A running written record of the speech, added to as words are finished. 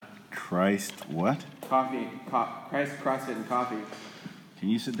Christ, what? Coffee. Christ, CrossFit, and coffee. Can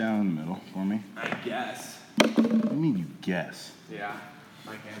you sit down in the middle for me? I guess. What do you mean you guess? Yeah,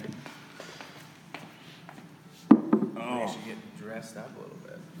 I can. Oh. I should get dressed up a little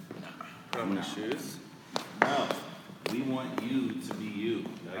bit. Put on my shoes. No. We want you to be you.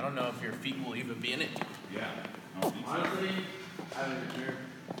 I don't know if your feet will even be in it. Yeah. I don't think so. Honestly, I don't even care.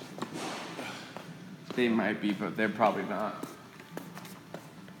 They might be, but they're probably not.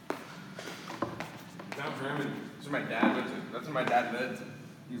 Mount Herman. That's where my dad lived. That's where my dad lived.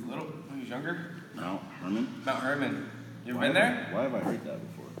 He was little. When he was younger. Mount Herman? Mount Herman. You ever been there? Why have I heard that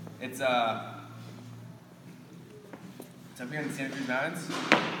before? It's up here in the Santa Cruz Mountains.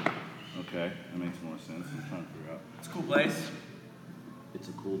 Okay, that makes more sense. I'm trying to figure out. It's a cool place. It's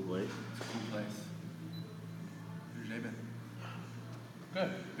a cool place. It's a cool place. How's your day been? Good.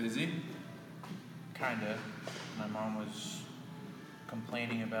 Busy? Kinda. My mom was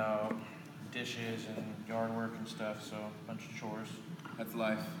complaining about dishes and yard work and stuff, so a bunch of chores. That's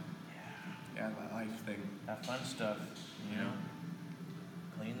life. Yeah, that life thing. That fun stuff, you know?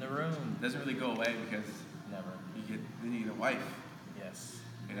 Clean the room. It doesn't really go away because Never. then you get a wife, Yes.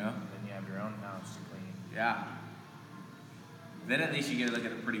 you know? Then you have your own house to clean. Yeah. Then at least you get to look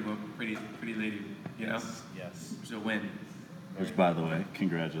at a pretty lady, you know? Yes. Which is a win. Which, by the way,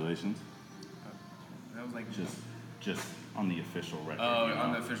 congratulations. That was like Just on the official record. Oh, you know?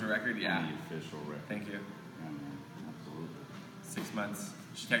 on the official record, yeah. On the official record. Thank you. Yeah, man. Absolutely. 6 months.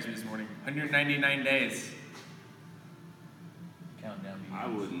 She texted me this morning. 199 days. Countdown to I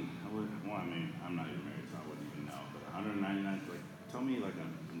wouldn't. Well, I mean, I'm not even married, so I wouldn't even know. But 199, like, tell me, like,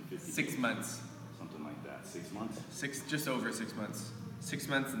 in 50 6 days, months. something like that. 6 months? Just over 6 months. 6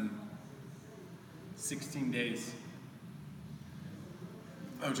 months and 16 days.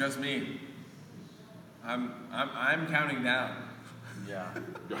 Oh, trust me. I'm counting down. Yeah. I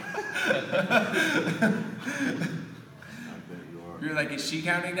bet you are. You're like, is she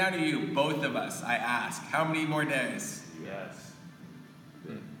counting down or you? Both of us. I ask. How many more days? Yes.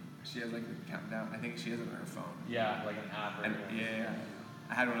 She has like the countdown. I think she has it on her phone. Yeah, like an app or And anything. yeah.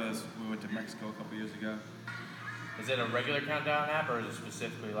 I had one of those. We went to Mexico a couple years ago. Is it a regular countdown app or is it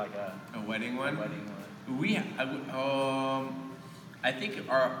specifically like a A wedding one. wedding one? I think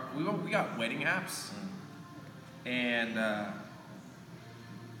we got wedding apps, and I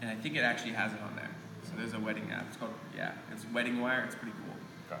think it actually has it on there. So there's a wedding app. It's called it's Wedding Wire. It's pretty cool.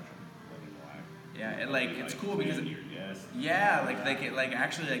 Gotcha. Yeah, it's cool because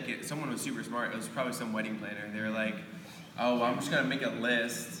someone was super smart. It was probably some wedding planner. They were like, oh, well, I'm just gonna make a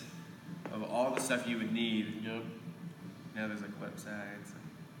list of all the stuff you would need. Yep. Now there's like websites.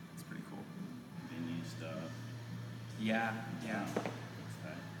 It's pretty cool. Venue stuff. Yeah. What's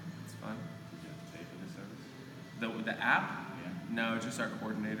that? It's fun. Did you have to pay for this service? The app? Yeah. No, it's just our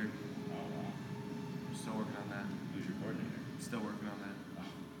coordinator. Oh, wow. We're still working on that. Who's your coordinator? Still working on that.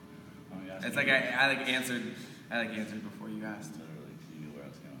 Oh, yeah. It's like I answered before you asked. Literally, you knew where I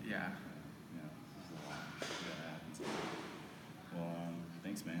was going. Yeah. Yeah. This is a lot. Yeah, that happens. Well,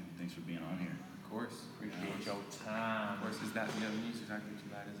 thanks, man. Thanks for being on here. Of course. Appreciate your time. Of course, is that the news is not too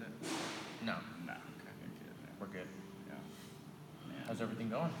bad, is it? No, Nah, okay. You're kidding, man. we're good. Yeah. Man. How's everything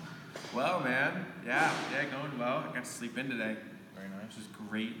going? Well, man. Yeah, going well. I got to sleep in today, Very nice. which is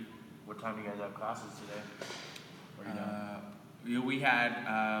great. What time do you guys have classes today? What are you doing? We had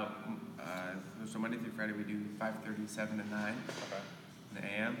so Monday through Friday we do 5:30, 7 to 9 Okay. in the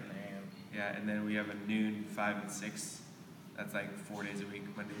AM. And Yeah, and then we have a noon, 5 and 6. That's like 4 days a week,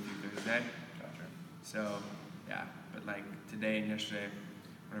 Monday through Thursday. gotcha. So, yeah, but like today and yesterday,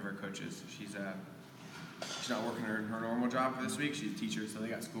 one of our coaches, she's not working her normal job for this week. She's a teacher, so they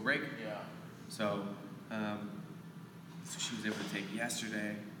got school break. Yeah. So, so she was able to take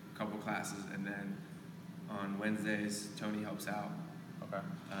yesterday a couple classes, and then on Wednesdays, Tony helps out Okay.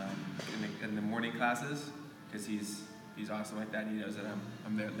 in the morning classes because he's awesome like that. And he knows that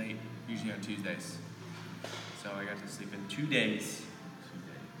I'm there late, usually on Tuesdays. So I got to sleep in 2 days.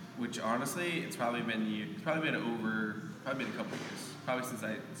 Which honestly, it's probably been a couple years. Probably since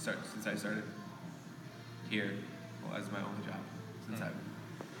I started here, well, as my only job. Since I've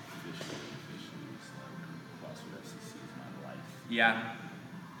Officially, it's like CrossFit FCC is my life. yeah,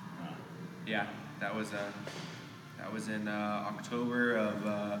 Huh. yeah, that was in October of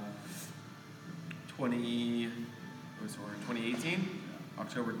 2018, Yeah.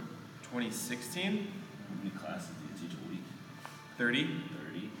 October 2016, How many classes do you teach a week? 30,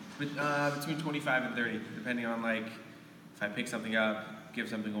 30? but between 25 and 30, depending on like if I pick something up, give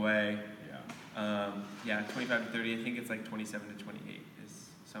something away. Yeah. 25 to 30. I think it's like 27 to 28 is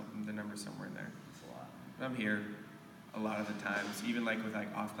the number somewhere in there. That's a lot. But I'm here. a lot of the times, even like with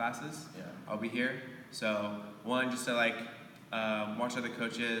like off classes. Yeah. I'll be here. So one, just to like watch other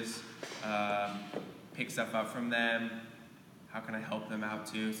coaches, pick stuff up from them. How can I help them out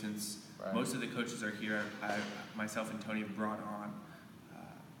too? Since most of the coaches are here, myself and Tony have brought on.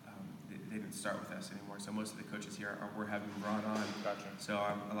 They didn't start with us anymore, so most of the coaches here we're having brought on. Gotcha. So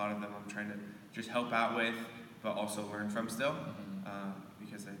a lot of them I'm trying to just help out with, but also learn from still.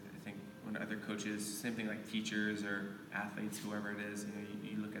 Because I think when other coaches, same thing like teachers or athletes, whoever it is,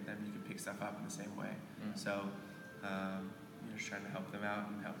 you look at them, you can pick stuff up in the same way. So just trying to help them out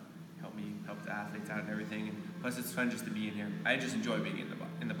and help me help the athletes out and everything. And plus, it's fun just to be in here. I just enjoy being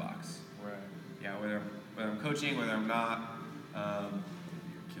in the box. Right. Yeah, whether I'm coaching, whether I'm not.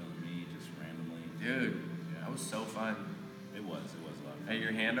 You're killing me just randomly. Dude, Yeah. that was so fun. It was a lot of fun. Hey,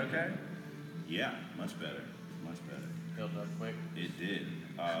 your hand okay? Yeah, much better. Much better. Healed up quick. It did.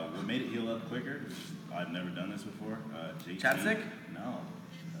 What made it heal up quicker, I've never done this before. JT, Chapstick? No.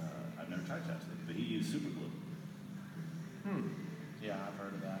 I've never tried chapstick, but he used super glue. Yeah, I've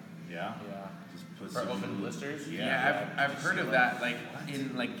heard of that. Yeah? Yeah. Just put For super open glue. blisters? Yeah, I've just heard of like- that, like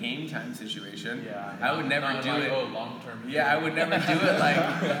in like game time situation. Yeah. I would never Not do like, it. Oh, long term. Yeah, I would never do it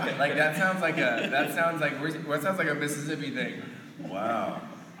like that sounds like a Mississippi thing. Wow.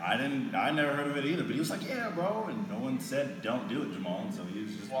 I never heard of it either, but he was like, yeah, bro, and no one said don't do it, Jamal, and so he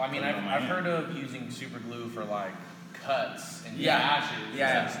was just Well, I mean, putting it on my I've hand. heard of using super glue for like cuts and Yeah. gashes.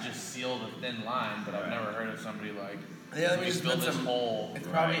 Yeah. It's just sealed a thin line, but I've Right. never heard of somebody like, Yeah, let me just just fill put this some hole. It's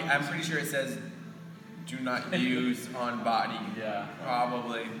Right. probably I'm pretty sure it says do not use on body. Yeah.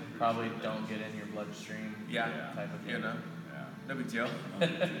 Probably. Probably don't get in your bloodstream. Yeah. Type of thing. You know. Yeah. No big deal.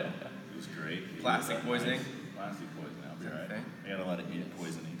 It was great. He Plastic was poisoning. nice. Plastic poisoning, I'll be Is that a right. thing? I got a lot of ant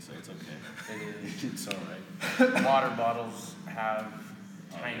poisoning, so it's okay. It is. It's alright. Water bottles have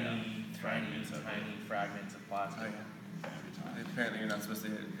Oh, tiny, yeah. tiny, Fragments of it. tiny fragments of plastic. Oh yeah. Every time. Apparently you're not supposed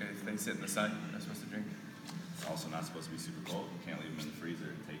to if they sit in the sun, you're not supposed to drink. It's also not supposed to be super cold. You can't leave them in the freezer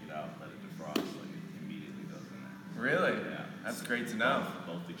and take it out, let it defrost, like it immediately goes in there. Really? Yeah. That's great to know.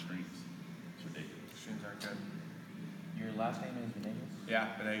 Both extremes. It's ridiculous. Streams aren't good. Your last name is Venegas? Yeah,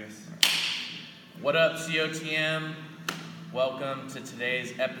 Venegas. What up, COTM? Welcome to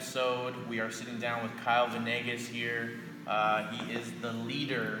today's episode. We are sitting down with Kyle Venegas here. He is the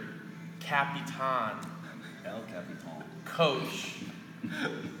leader, Capitan, El Capitan. coach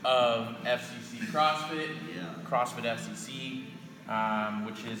of FCC CrossFit, Yeah. CrossFit FCC,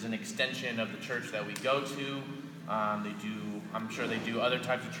 which is an extension of the church that we go to. I'm sure they do other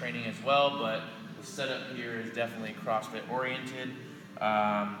types of training as well, but the setup here is definitely CrossFit oriented.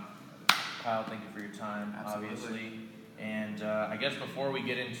 Kyle, thank you for your time, Absolutely. obviously. And I guess before we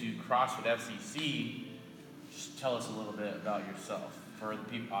get into CrossFit FCC, just tell us a little bit about yourself for the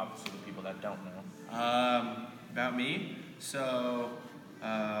people, obviously the people that don't know. About me. So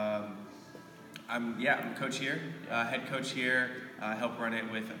I'm a coach here, head coach here. I help run it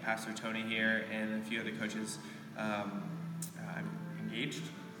with Pastor Tony here and a few other coaches. I'm engaged,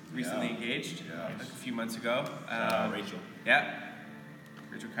 recently Yeah. engaged, Yeah. like a few months ago. Rachel. Yeah,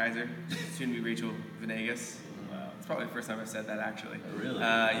 Rachel Kaiser, soon to be Rachel Venegas. Wow. It's probably the first time I've said that actually. Really?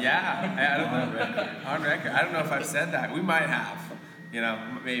 Yeah, I don't On know. record. On record. I don't know if I've said that. We might have.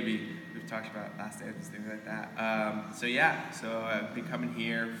 Maybe. We've talked about last names, things like that. So I've been coming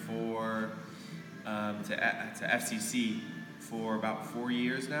here for to FCC for about 4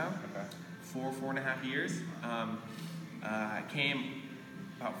 years now. Okay. 4.5 years. I came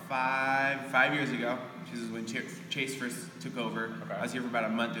about five years ago, which is when Chase first took over. Okay. I was here for about a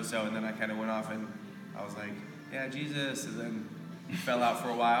month or so, and then I kind of went off and I was like, yeah, Jesus, and then fell out for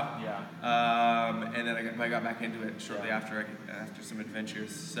a while. Yeah. And then I got back into it shortly Yeah. after some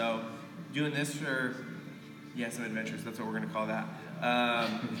adventures. So doing this for, some adventures, that's what we're going to call that.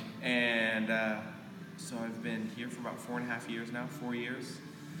 So I've been here for about 4.5 years now, 4 years.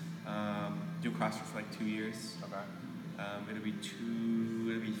 Doing CrossFit for like 2 years. Okay. It'll be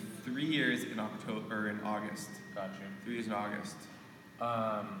 3 years in August. Got you. 3 years in August.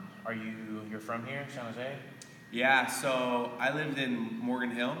 You're from here, San Jose? Yeah, so I lived in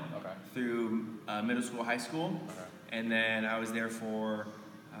Morgan Hill Okay. through middle school, high school, Okay. and then I was there for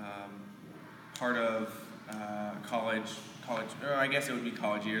part of college, or I guess it would be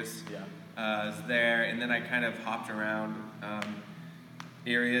college years. Yeah. I was there, and then I kind of hopped around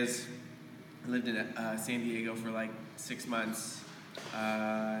areas. I lived in San Diego for like 6 months.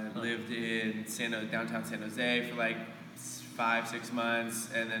 Lived in downtown San Jose for like 5-6 months,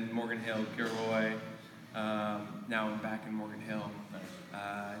 and then Morgan Hill, Gilroy. Now I'm back in Morgan Hill.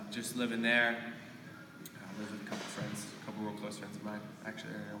 Nice. Just living there. I live with a couple real close friends of mine.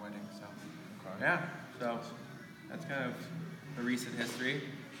 Actually, they're at their wedding. So Okay. yeah. So that's kind of a recent history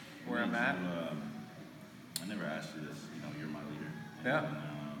where I'm at. I never asked you this. You know, you're my leader. Yeah.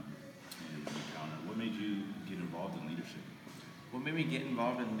 And Encounter. What made you get involved in leadership? What made me get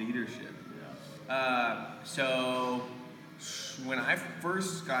involved in leadership? Yeah. So when I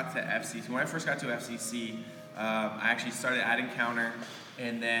first got to FCC, I actually started at Encounter,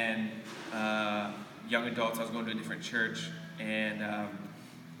 and then young adults. I was going to a different church, and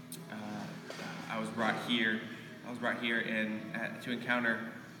I was brought here. To Encounter.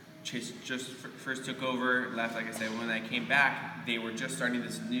 Chase just first took over, left. Like I said, when I came back, they were just starting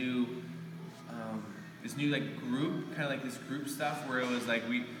this new like group, kind of like this group stuff where it was like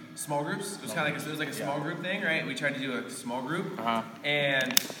small groups. It was kind of like a small group thing, right? We tried to do a small group,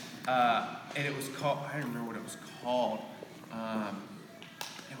 and it was called. I don't remember what it was called.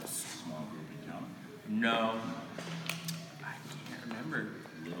 It was Small group encounter. no, I can't remember.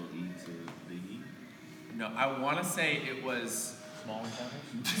 Little E to the E. No, I want to say it was Small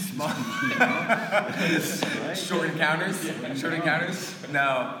encounters? small. Short encounters. Short encounters.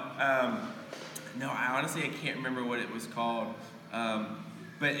 No. No, I honestly can't remember what it was called.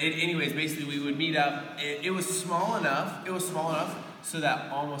 Anyways, basically we would meet up. It was small enough. It was small enough so that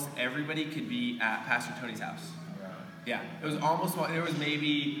almost everybody could be at Pastor Tony's house. Right. Yeah, it was almost. There was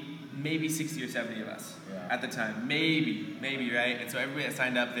maybe 60 or 70 of us at the time. Maybe, right? And so everybody that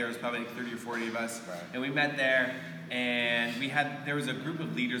signed up, there was probably like 30 or 40 of us, and we met there. And there was a group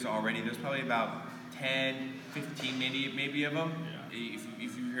of leaders already. There was probably about 10, 15 maybe of them. Yeah.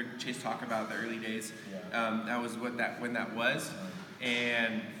 If you heard Chase talk about the early days, that was when that was.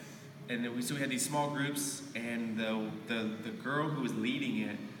 And then we had these small groups, and the girl who was leading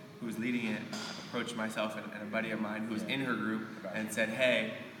it approached myself and a buddy of mine who was in her group and said,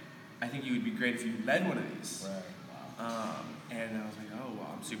 "Hey, I think you would be great if you led one of these." Right. And I was like, "Oh, well,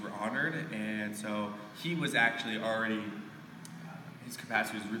 I'm super honored." And so he was actually already, his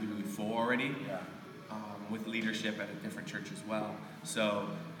capacity was really, really full already, with leadership at a different church as well. So,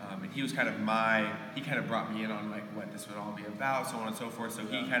 and he was he kind of brought me in on like what this would all be about, so on and so forth. So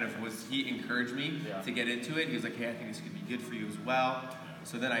he encouraged me to get into it. He was like, "Hey, I think this could be good for you as well."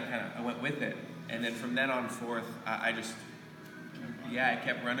 So then I went with it. And then from then on forth, I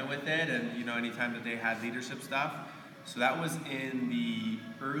kept running with it. And, anytime that they had leadership stuff. So that was in the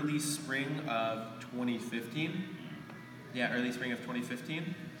early spring of 2015. Yeah, early spring of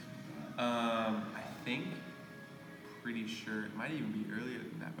 2015. I think, pretty sure, it might even be earlier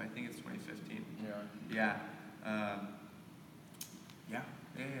than that, but I think it's 2015. Yeah. Yeah.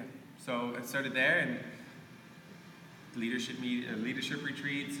 So I started there, and leadership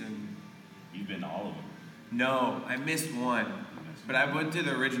retreats, and You've been to all of them. no, I missed one, but I went to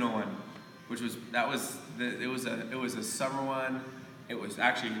the original one, which was it was a summer one. It was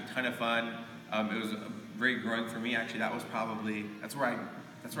actually a ton of fun. It was very growing for me. Actually, that's where I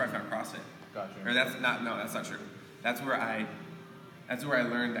found CrossFit. Gotcha. Or that's not true. That's where I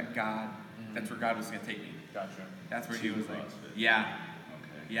learned that God. That's where God was going to take me. Gotcha. That's where He was like, CrossFit. yeah.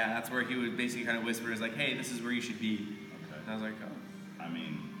 Okay. Yeah, that's where He would basically kind of whisper, like, "Hey, this is where you should be." Okay. And I was like, "Oh." I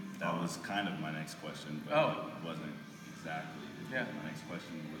mean, that was kind of my next question, but it wasn't exactly. Yeah. My next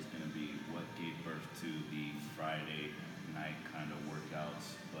question was going to be what gave birth to the Friday night kind of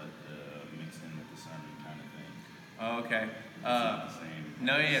workouts, but mixed in with the sermon kind of thing. Oh, okay. It's not the same.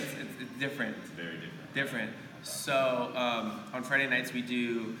 No, yeah, it's different. It's very different. Different. So on Friday nights we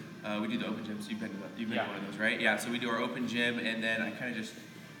do the open gyms. You've been to one of those, right? Yeah. So we do our open gym, and then I kind of just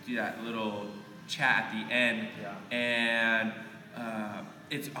do that little chat at the end. Yeah. And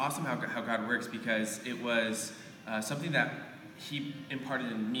it's awesome how God works, because it was something that He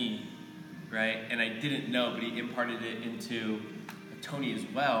imparted in me, right? And I didn't know, but He imparted it into Tony as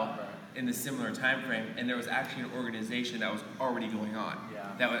well. Right. In the similar time frame, and there was actually an organization that was already going on,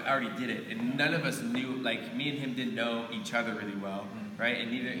 that already did it, and none of us knew. Like, me and him didn't know each other really well, right?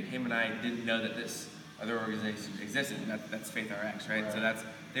 And neither him and I didn't know that this other organization existed. And that's Faith RX, right? So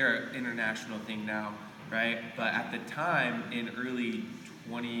they're an international thing now, right? But at the time, in early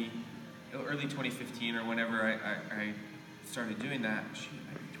 2015 or whenever I started doing that, it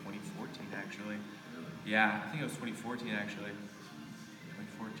might be 2014 actually. Yeah, I think it was 2014 actually.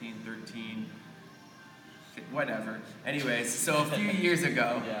 14, 13, whatever. Anyways, so a few years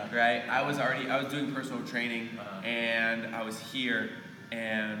ago, right, I was doing personal training, and I was here,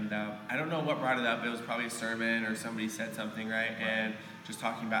 and I don't know what brought it up. It was probably a sermon, or somebody said something, right, and just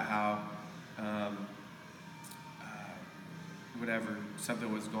talking about how,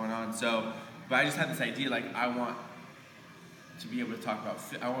 something was going on. So, but I just had this idea, like, I want to be able to talk about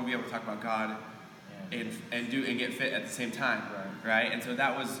God and get fit at the same time, right? And so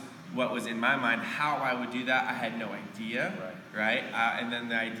that was what was in my mind. How I would do that, I had no idea, right? And then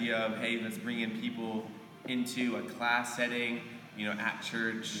the idea of, hey, let's bring in people into a class setting, at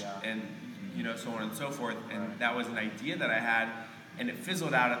church, and so on and so forth. And that was an idea that I had, and it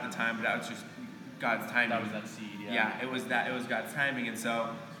fizzled out at the time, but that was just God's timing. That was that seed. It was God's timing. And so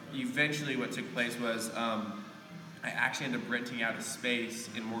eventually what took place was I actually ended up renting out a space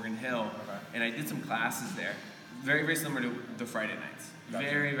in Morgan Hill, and I did some classes there. Very, very similar to the Friday nights. Gotcha.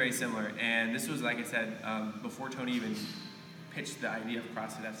 Very, very similar. And this was, like I said, before Tony even pitched the idea of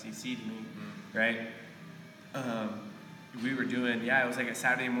CrossFit FCC to me, right? We were doing, it was like a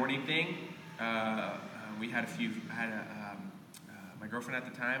Saturday morning thing. We had my girlfriend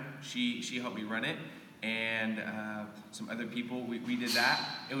at the time, she helped me run it, and some other people, we did that.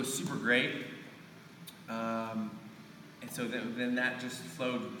 It was super great. And so then that just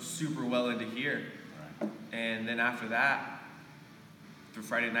flowed super well into here. And then after that, through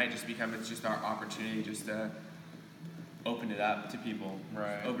Friday night, it's just our opportunity just to open it up to people.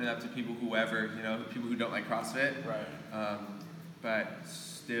 Right. Open it up to people, whoever, people who don't like CrossFit. Right. But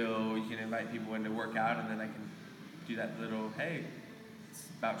still, you can invite people in to work out, and then I can do that little, hey, it's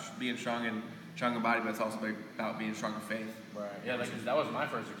about being strong in body, but it's also about being strong in faith. Right. Yeah, because that was my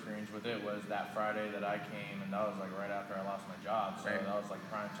first experience with it, was that Friday that I came, and that was like right after I lost my job, so that was like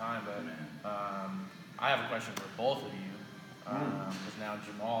prime time. But I have a question for both of you, because now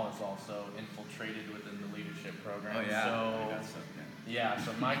Jamal is also infiltrated within the leadership program. Oh yeah.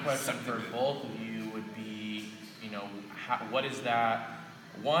 So my question for both of you would be, what is that?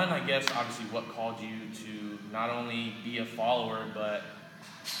 One, I guess, obviously, what called you to not only be a follower, but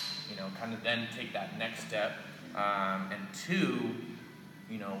kind of then take that next step, and two,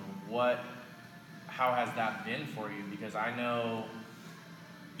 how has that been for you? Because I know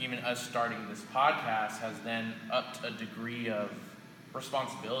even us starting this podcast has then upped a degree of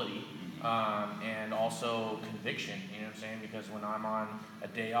responsibility, and also conviction, you know what I'm saying? Because when I'm on a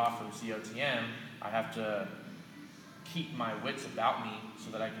day off from COTM, I have to keep my wits about me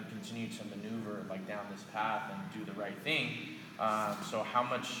so that I can continue to maneuver down this path and do the right thing. So how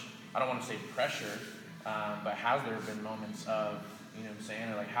much, I don't want to say pressure, but has there been moments of, you know what I'm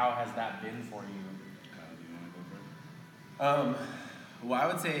saying, or how has that been for you? Do you want to go first? Well, I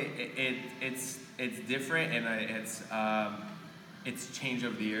would say it's different, and it's changed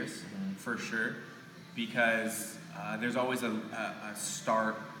over the years, for sure, because there's always a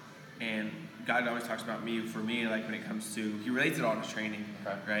start, and God always talks about for me, when it comes to, He relates it all to training,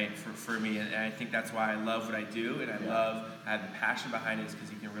 right, for me, and I think that's why I love what I do, and I have the passion behind it, is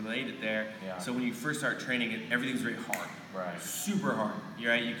because He can relate it there. So when you first start training, everything's very hard, super hard,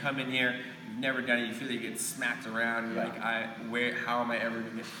 right? You come in here, you've never done it, you feel like you get smacked around, you're how am I ever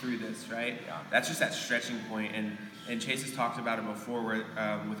going to get through this, right? That's just that stretching point, and Chase has talked about it before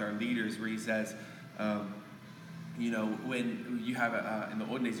with our leaders, where he says, when you have in the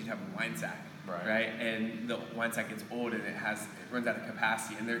olden days, you'd have a wine sack, right? And the wine sack gets old, and it runs out of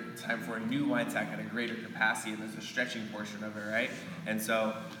capacity, and there's time for a new wine sack at a greater capacity, and there's a stretching portion of it, right? And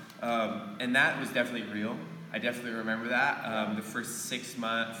so, and that was definitely real. I definitely remember that. The first 6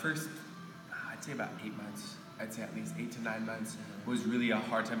 months, I'd say about 8 months, I'd say at least 8 to 9 months, was really a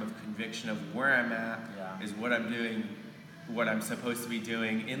hard time of conviction of where I'm at, is what I'm doing, what I'm supposed to be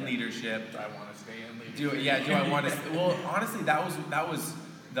doing in leadership. Do I want to stay in leadership? Do I want to? Well, honestly, that was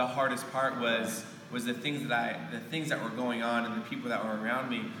the hardest part. Was the things that were going on, and the people that were around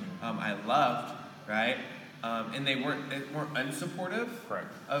me. I loved, right? And they weren't unsupportive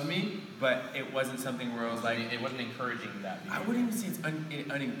of me, but it wasn't something where I was it wasn't encouraging that behavior. I wouldn't even say it's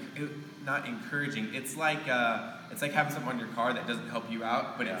not encouraging. It's like having something on your car that doesn't help you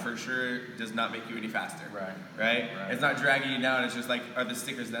out, but it for sure does not make you any faster. Right? It's not dragging you down. It's just are the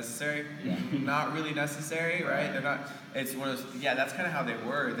stickers necessary? Not really necessary, right? They're not. It's one of those. Yeah, that's kind of how they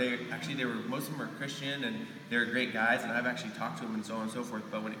were. They were, most of them are Christian, and they're great guys, and I've actually talked to them and so on and so forth.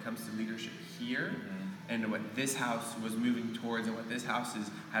 But when it comes to leadership here, and what this house was moving towards, and what this house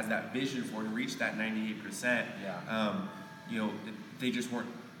has that vision for, to reach that 98%, they just weren't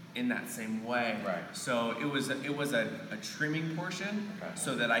in that same way. So it was a trimming portion,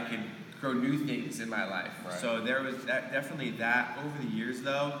 so that I could grow new things in my life. So there was definitely that. Over the years,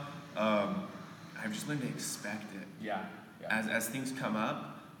 though, I've just learned to expect it. As things come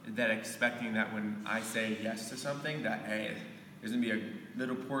up, that expecting that when I say yes to something, that hey, there's gonna be a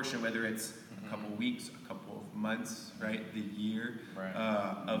little portion, whether it's a couple weeks, a couple of months, right, the year,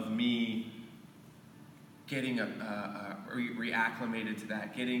 of me getting reacclimated to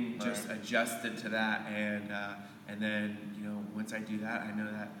that, getting just adjusted to that, and then once I do that, I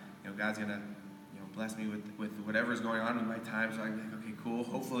know that God's gonna bless me with whatever's going on in my time. So I'm like, okay, cool,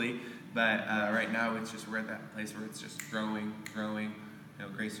 hopefully. But right now, it's just we're at that place where it's just growing,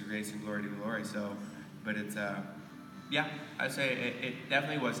 grace to grace and glory to glory. So, but it's yeah, I'd say it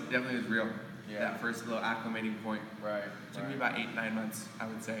definitely was real. Yeah. That first little acclimating point. Right. Took me about 8-9 months, I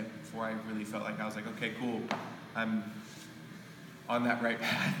would say, before I really felt like I was like, okay, cool, I'm on that right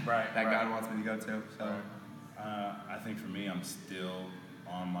path that God wants me to go to. So, I think for me, I'm still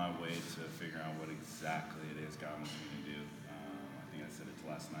on my way to figuring out what exactly it is God wants me to do. I think I said it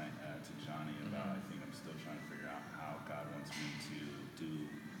last night to Johnny about. I think I'm still trying to figure out how God wants me to do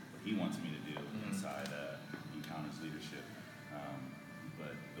what He wants me to do inside Encounters leadership.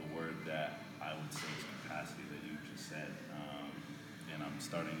 But the word that I would say is capacity that you just said, and I'm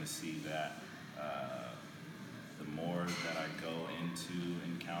starting to see that the more that I go into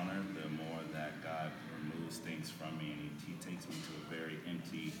Encounter, the more that God removes things from me, and He takes me to a very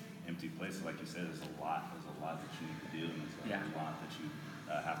empty place. Like you said, there's a lot that you need to do, and there's a lot that you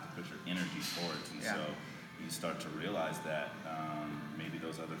have to put your energy towards, and so you start to realize that maybe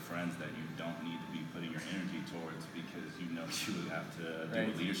those other friends that you don't need to be putting your energy towards because you know you would have to do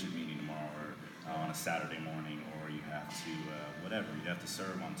a leadership meeting tomorrow or on a Saturday morning, or you have to whatever, you have to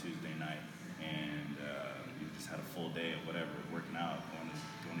serve on Tuesday night, and you just had a full day of whatever, working out,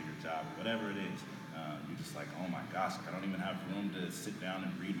 going to your job, whatever it is. You're just like, oh my gosh, I don't even have room to sit down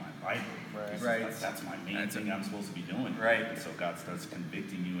and read my Bible. Right. That's my main thing I'm supposed to be doing. Right. And so God starts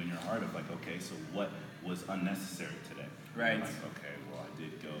convicting you in your heart of like, okay, so what was unnecessary today? Right. Like, okay, well, I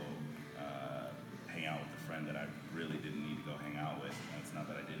did go hang out with a friend that I really didn't need to go hang out with. And it's not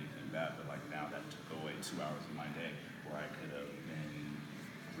that I did anything bad, but like now that took away 2 hours of my day where I could have been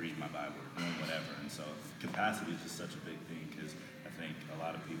reading my Bible, doing whatever. And so capacity is just such a big thing, because I think a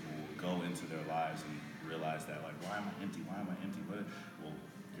lot of people will go into their lives and realize that, like, why am I empty? Well,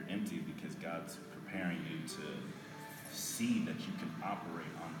 you're empty because God's preparing you to see that you can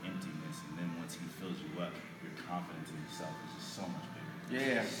operate on emptiness, and then once He fills you up, your confidence in yourself is just so much bigger.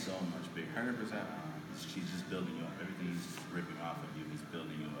 Yeah. So much bigger. 100%. He's just building you up. Everything He's ripping off of you, He's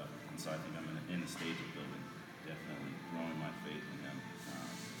building you up. And so I think I'm in the stage of building, definitely growing my faith in Him.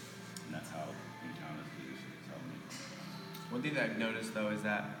 And that's how Encounters leadership has helped me. One thing that I've noticed though is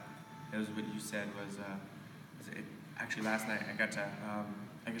that it was what you said was actually last night I got to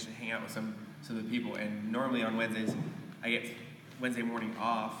hang out with some of the people, and normally on Wednesdays I get Wednesday morning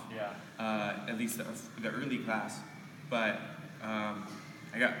off. At least the early class, but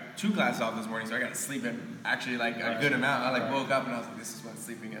I got 2 classes off this morning, so I got to sleep in actually like a good amount. I woke up and I was like, this is what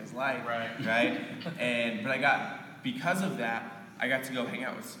sleeping is like, right? But because of that, I got to go hang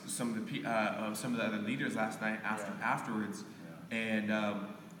out with some of the other leaders last night afterwards, and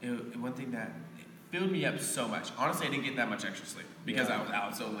one thing that filled me up so much. Honestly, I didn't get that much extra sleep because I was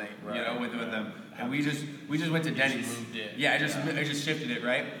out so late, with them, and we just went to Denny's. I just shifted it,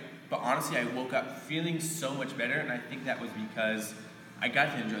 right? But honestly, I woke up feeling so much better, and I think that was because I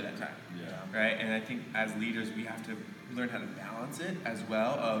got to enjoy that time, right? And I think as leaders, we have to learn how to balance it as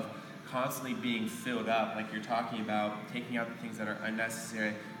well, of constantly being filled up, like you're talking about, taking out the things that are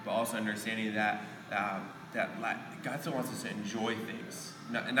unnecessary, but also understanding that God still wants us to enjoy things,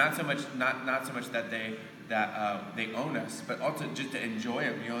 not so much that they own us, but also just to enjoy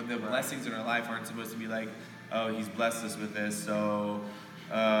them. The blessings in our life aren't supposed to be like, oh, He's blessed us with this, so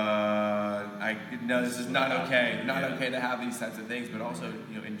this is not okay. Not okay to have these types of things, but also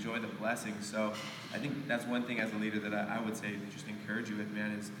enjoy the blessings. So I think that's one thing as a leader that I would say just encourage you with,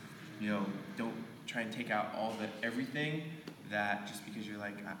 man, is don't try and take out everything that just because you're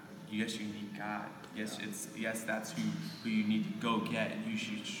like, yes, you need God. Yes, that's who you need to go get and you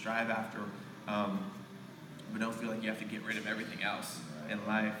should strive after. But don't feel like you have to get rid of everything else in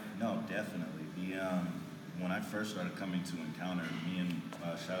life. No, definitely. When I first started coming to Encounter, me and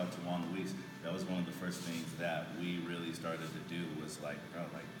shout out to Juan Luis, that was one of the first things that we really started to do was like, bro,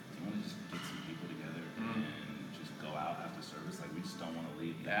 like, do you want to just get some people together and just go out after service? Like, we just don't want to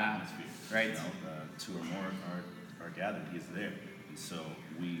leave the atmosphere. Right. 2 or more are gathered, He's there. And so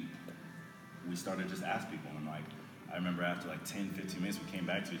we started just ask people, and like, I remember after like 10, 15 minutes, we came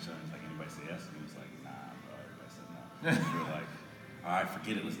back to each other and was like, anybody say yes? And he was like, nah, bro, everybody said no. And we were like, all right,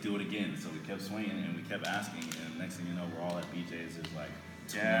 forget it, let's do it again. So we kept swinging and we kept asking, and next thing you know, we're all at BJ's. There's like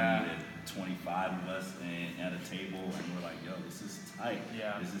 20 to 25 of us at a table, and we're like, yo, this is tight.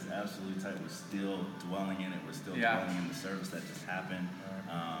 This is absolutely tight. We're still dwelling in it. We're still dwelling in the service that just happened.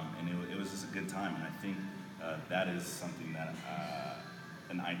 And it was just a good time. And I think that is something that,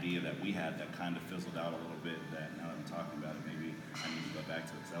 an idea that we had that kind of fizzled out a little bit, that now that I'm talking about it, maybe I need to go back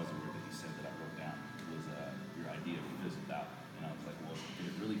to it, because that was a word that you said that I wrote down. It was your idea fizzled out. And I was like, well,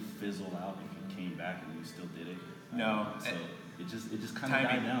 did it really fizzle out if you came back and you still did it? No. So it just kind of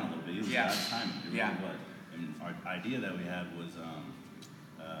died down a little bit. It was Yeah. bad timing. It Yeah. really was. And our idea that we had was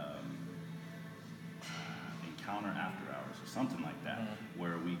encounter after hours or something like that,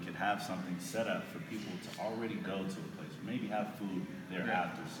 where we could have something set up for people to already go to a place, or maybe have food there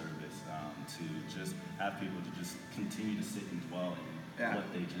after service, to just have people to just continue to sit and dwell in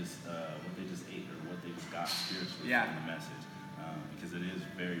what they just ate or what they just got spiritually from the message, because it is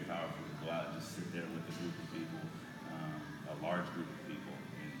very powerful to go out and just sit there with a group of people, a large group of people,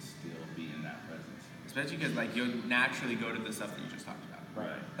 and still be in that presence. Especially because like you'll naturally go to the stuff that you just talked about.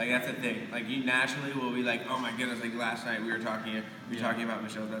 Right. Like that's the thing. Like you naturally will be like, oh my goodness. Like last night we were talking about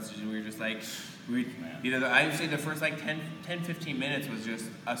Michelle's message, and we were just like, I'd say the first like 10, 15 minutes was just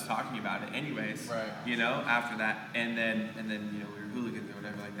us talking about it, anyways. Right. You know, after that, and then we were hooligans or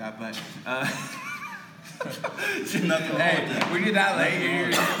whatever like that. But hey, when you're that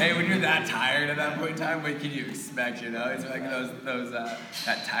late, when you're that tired at that point in time, what can you expect? You know, it's like those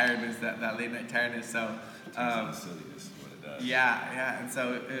that tiredness, that late night tiredness. So. Silliness is what it does. Yeah, and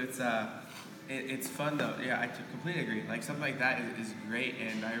so it's fun though. Yeah, I completely agree. Like something like that is great,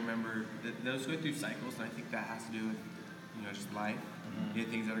 and I remember those go through cycles, and I think that has to do with just life,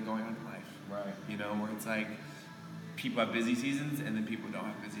 things that are going on in life. Right. You know, where it's like people have busy seasons, and then people don't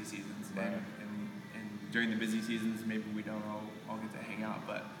have busy seasons. Right. And during the busy seasons, maybe we don't all get to hang out,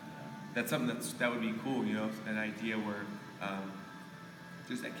 but that's something that would be cool. You know, an idea where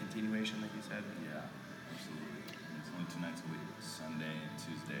just that continuation, like you said. Yeah. Absolutely. It's only 2 nights a week, Sunday and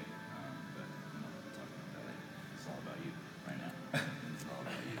Tuesday. But we'll talk about that later. It's all about you right now. It's all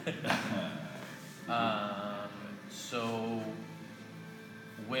about you. So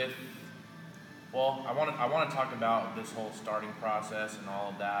I want to talk about this whole starting process and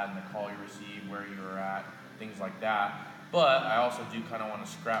all of that, and the call you received, where you were at, things like that. But I also do kind of want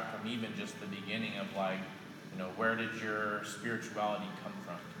to scrap from even just the beginning of like, where did your spirituality come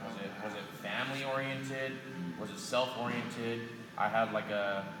from? Was it family oriented? Was it self oriented? I had like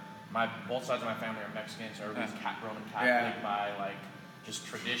both sides of my family are Mexican, so everybody's Roman Catholic by like just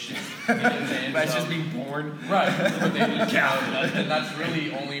tradition. You know what I'm saying? By just being born. Right. But they just and that's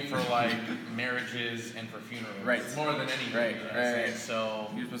really only for like marriages and for funerals. Right. More than anything. Right. You know what I'm saying?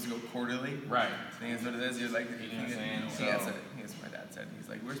 So you're supposed to go quarterly. Right. I think that's what it is. You're like, you know what I'm saying? So that's what my dad said. He's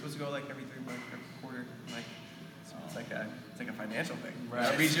like, we're supposed to go like every 3 months, every quarter. I'm like, it's like a financial thing.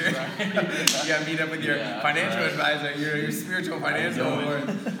 Right. You gotta meet up with your financial advisor, your spiritual financial board.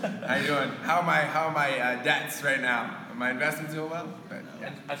 How you doing? How are my debts right now? Are my investments doing well? But,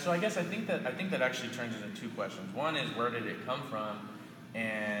 and so I guess I think that actually turns into 2 questions. One is, where did it come from,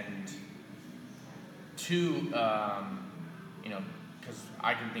 and 2, because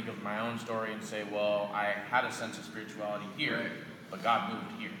I can think of my own story and say, well, I had a sense of spirituality here, but God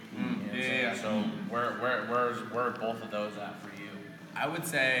moved here. You know what I'm saying? So where are both of those at for you? I would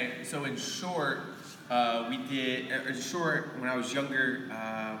say, so in short, when I was younger,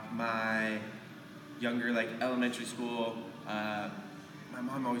 my younger, like elementary school, my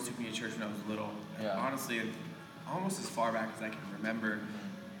mom always took me to church when I was little. Yeah. Honestly, almost as far back as I can remember.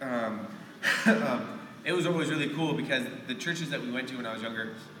 It was always really cool because the churches that we went to when I was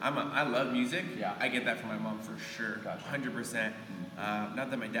younger, I love music. Yeah. I get that from my mom for sure, Gotcha. 100%. Not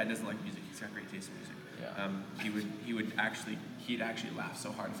that my dad doesn't like music; he's got great taste in music. Yeah. He'd actually laugh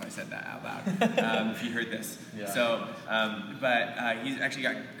so hard if I said that out loud if he heard this. Yeah. So, but he's actually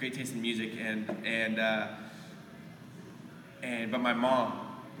got great taste in music, but my mom,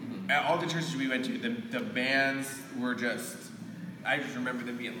 at all the churches we went to, the bands were just. I just remember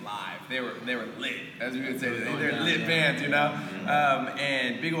them being live. They were lit, as we would say. They're lit bands, and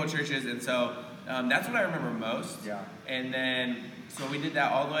big old churches, and so that's what I remember most. Yeah. And then so we did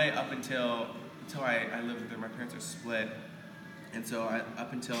that all the way up until I lived with her. My parents are split, and so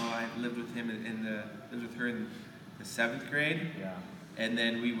up until I lived with him lived with her in the 7th grade. Yeah. And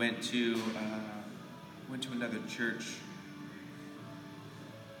then we went to another church.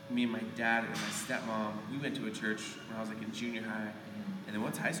 Me and my dad and my stepmom, we went to a church when I was like in junior high, and then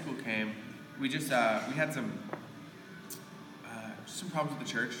once high school came, we just we had some problems with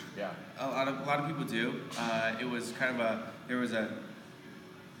the church. Yeah. A lot of people do. It was kind of there was an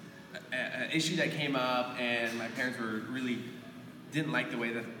issue that came up, and my parents didn't like the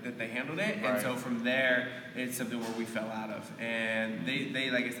way that they handled it, Right. and so from there, it's something where we fell out of. And they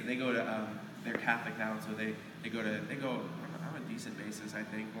like I said, they go to they're Catholic now, so they go on a decent basis, I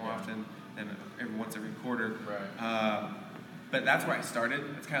think, more often than every quarter. Right. But that's where I started.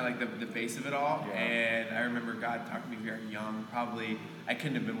 It's kind of like the base of it all. Yeah. And I remember God talking to me very young. Probably I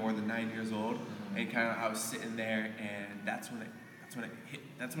couldn't have been more than 9 years old. And kind of I was sitting there, and that's when the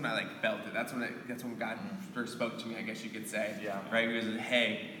That's when I like felt it. That's when God first spoke to me, I guess you could say. Yeah. Right? He was like,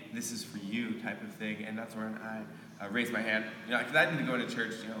 hey, this is for you type of thing. And that's when I raised my hand. You know, because I didn't go to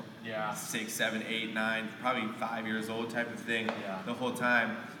church, you know, Yeah. 6, 7, 8, 9, probably 5 years old type of thing Yeah. the whole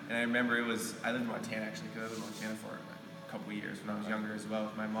time. And I remember I lived in Montana actually, because I lived in Montana for a couple of years when I was younger as well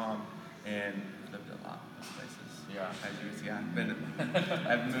with my mom. And I've lived a lot of places. Yeah. As you can see,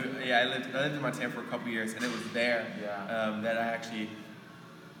 I've moved. Yeah, I lived in Montana for a couple of years, and it was there that I actually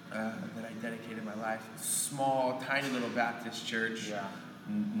that I dedicated my life. Small, tiny little Baptist church. Yeah.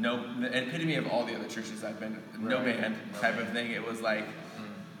 No, an epitome of all the other churches I've been. No Right. band type of thing. It was like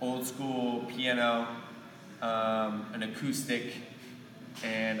old school piano, an acoustic,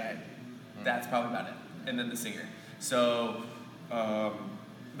 and that's probably about it. And then the singer. So,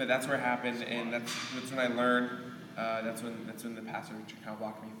 but that's where it happened, and that's when I learned. That's when the pastor kind of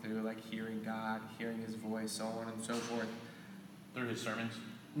walked me through, like hearing God, hearing His voice, so on and so forth. Through his sermons.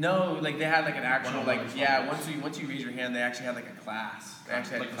 No, like they had like an actual One-on-one once you raise your hand, they actually had like a class. They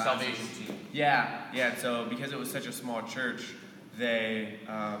actually had Like the classes. salvation team. Yeah. So because it was such a small church, they'd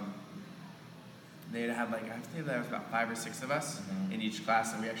have like, I think there was about 5 or 6 of us in each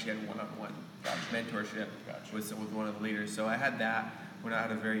class, and we actually had one-on-one mentorship with one of the leaders. So I had that when I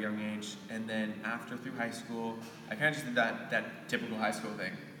had a very young age, and then through high school, I kind of just did that typical high school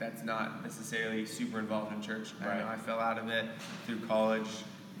thing. That's not necessarily super involved in church. Right. I fell out of it through college,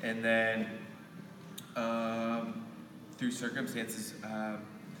 and then through circumstances,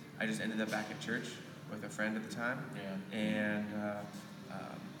 I just ended up back at church with a friend at the time. Yeah. And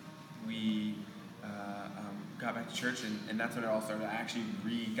we got back to church, and that's when it all started. I actually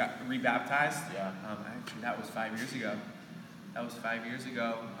got rebaptized. Yeah. Actually, that was 5 years ago. That was 5 years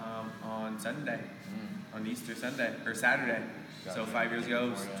ago on Sunday, on Easter Sunday, or Saturday. Gotcha. So 5 years ago,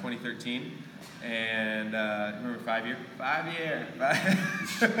 it was 2013. And remember 5 year? 5 year.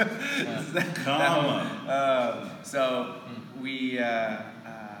 So we,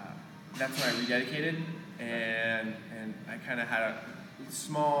 that's when I rededicated, and I kind of had a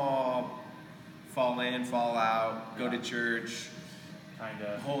small fall in, fall out, go to church, Kind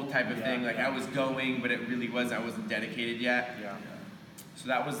of. whole type of thing. Like I was going, but it really wasn't. I wasn't dedicated yet. Yeah. So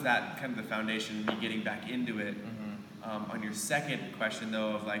that was that kind of the foundation of me getting back into it. On your second question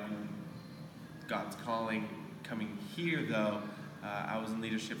though, of like God's calling coming here though, I was in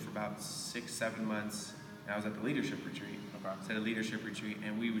leadership for about 6-7 months. And I was at the leadership retreat. Okay. I was at a leadership retreat,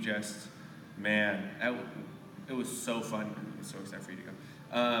 and we were just, man, it was so fun. I'm so excited for you to go.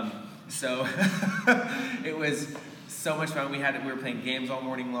 So it was so much fun. We were playing games all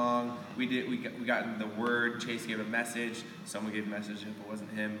morning long. We got in the Word. Chase gave a message. Someone gave a message if it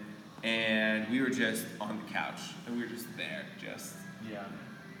wasn't him, and we were just on the couch, and we were just there, just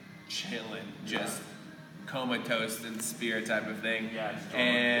chilling, just comatose in spirit type of thing.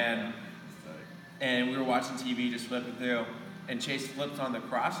 Yeah. And we were watching TV, just flipping through, and Chase flipped on the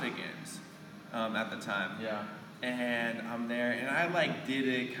CrossFit Games at the time. Yeah. And I'm there, and I like did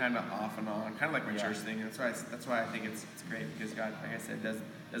it kind of off and on, kind of like my church thing. And that's why I think it's great, because God, like I said,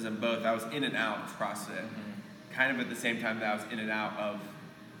 does them both. I was in and out of CrossFit, kind of at the same time that I was in and out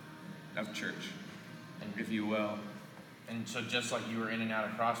of church, if you will. And so just like you were in and out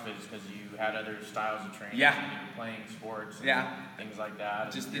of CrossFit, just because you had other styles of training, Yeah. and you were playing sports, and Yeah. things like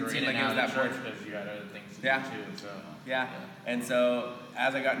that. Just you didn't were seem in like and it was out of that church important. because you had other things to Yeah. do too. So Yeah. And so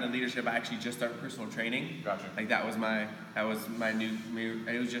as I got into leadership, I actually just started personal training. Gotcha. Like that was my new.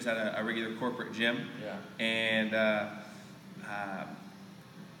 It was just at a regular corporate gym. Yeah. And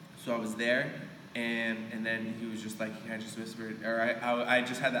so I was there, and then he was just like, he kind of just whispered, or I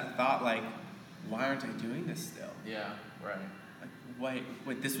just had that thought, like, why aren't I doing this still? Yeah. Right. Like,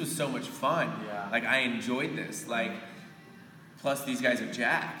 wait, this was so much fun. Yeah. Like, I enjoyed this. Like, plus these guys are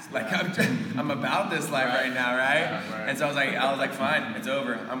jacked. Like, Yeah. I'm about this life right now, right? Yeah, right. And so I was like, fine, it's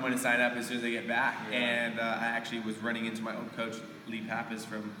over. I'm going to sign up as soon as I get back. Yeah. And I actually was running into my old coach, Lee Pappas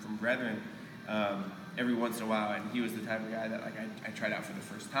from Brethren, every once in a while, and he was the type of guy that like I tried out for the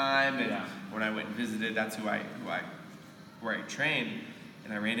first time, and when I went and visited, that's where I trained.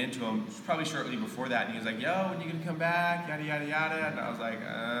 And I ran into him probably shortly before that, and he was like, yo, when are you gonna come back? Yada, yada, yada. And I was like,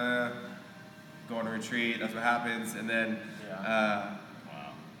 go on a retreat, that's what happens. And then,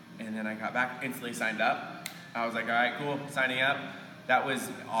 and then I got back, instantly signed up. I was like, all right, cool, signing up. That was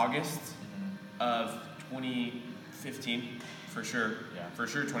August of 2015, for sure. Yeah. For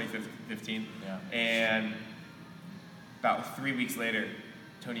sure, 2015. Yeah. And about 3 weeks later,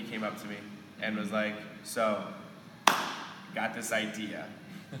 Tony came up to me and was like, so, got this idea.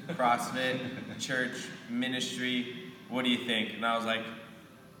 CrossFit, church, ministry, what do you think? And I was like,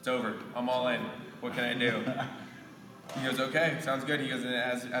 it's over. I'm all in. What can I do? He goes, okay, sounds good. He goes, and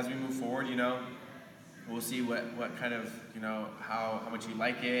as we move forward, we'll see what kind of, how much you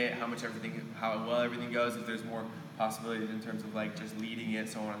like it, how well everything goes, if there's more possibilities in terms of like just leading it,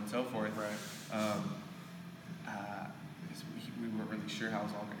 so on and so forth. Right. Because we weren't really sure how it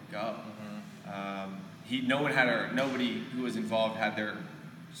was all going to go. Mm-hmm. Nobody who was involved had their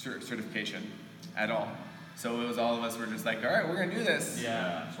certification at all. So it was all of us were just like, all right, we're gonna do this.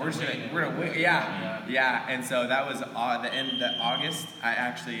 Yeah. We're gonna win. Yeah. And so that was the end of August. I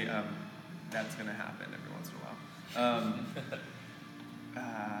actually, that's gonna happen every once in a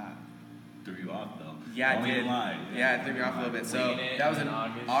while. Threw you off though. Yeah, Don't it did. even lie. Yeah, it threw me off a little bit. So that was in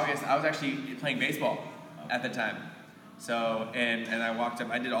August. I was actually playing baseball at the time. So and I walked up.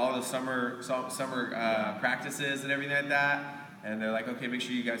 I did all the summer practices and everything like that. And they're like, okay, make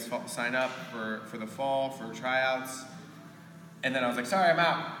sure you guys sign up for the fall for tryouts. And then I was like, sorry, I'm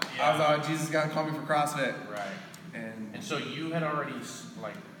out. Yeah. I was like, Jesus is gonna call me for CrossFit. Right. And so you had already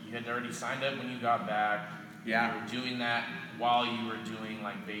signed up when you got back. Yeah. You were doing that while you were doing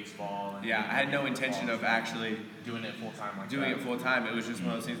like baseball. And yeah, I had no intention of actually doing it full time It full time. It was just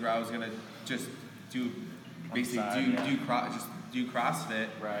one of those things where I was gonna just do CrossFit,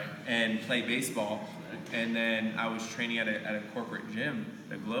 right, and play baseball. And then I was training at a corporate gym,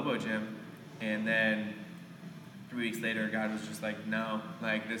 the Globo gym, and then 3 weeks later, God was just like, no,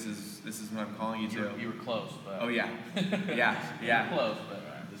 like this is what I'm calling you to. You were close, but oh yeah, yeah. You were close, but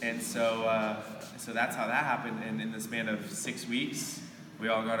and so that's how that happened. And in the span of 6 weeks, we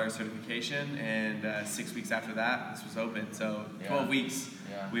all got our certification, and 6 weeks after that, this was open. So 12 weeks,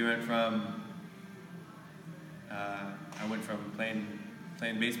 we went from I went from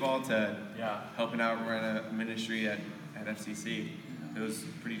playing baseball to helping out run a ministry at FCC. It was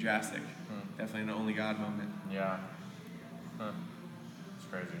pretty drastic. Definitely an only God moment. Yeah. Huh. It's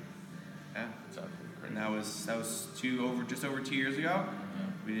crazy. Yeah. It's absolutely crazy. And that was just over 2 years ago.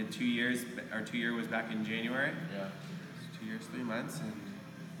 Yeah. We did 2 years. Our 2 year was back in January. Yeah. 2 years, 3 months, and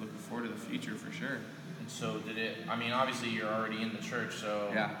looking forward to the future for sure. And so obviously you're already in the church,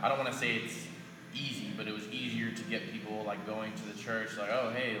 so I don't want to say it's easy, but it was easier to get people like going to the church, like, oh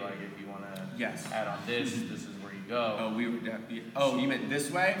hey, like if you want to add on this is where you go. Oh, we were you meant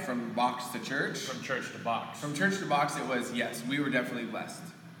this way, from box to church? From church to box. From church to box, it was, yes, we were definitely blessed.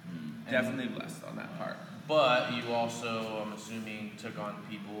 Definitely blessed on that part. But you also, I'm assuming, took on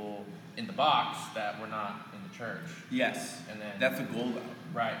people in the box that were not in the church. Yes. And then that's the goal though.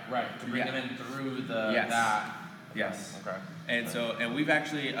 Right. To bring them in through that. Okay. Yes. Okay. And we've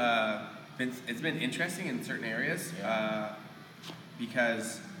actually it's been interesting in certain areas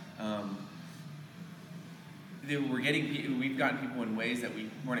because we've gotten people in ways that we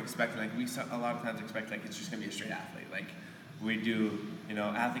weren't expecting. Like we a lot of times expect like it's just gonna be a straight athlete. Like we do,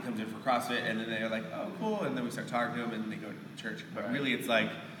 athlete comes in for CrossFit and then they're like, oh cool, and then we start talking to them and they go to church. But really, it's like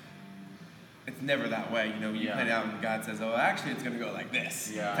it's never that way. You plan it out and God says, oh, actually, it's gonna go like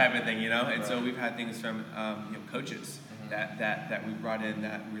this type of thing. And so we've had things from coaches that we brought in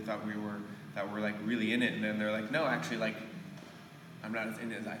that we thought that were like really in it, and then they're like, no, actually, like I'm not as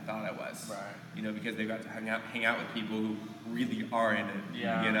in it as I thought I was. Right. Because they got to hang out with people who really are in it.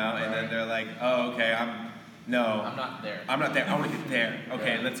 Yeah. And then they're like, oh, okay, I'm not there. I want to get there.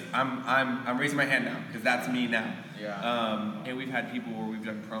 Okay, I'm raising my hand now because that's me now. Yeah. And we've had people where we've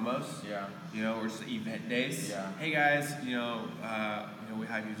done promos. Yeah. Or just event days. Yeah. Hey guys, we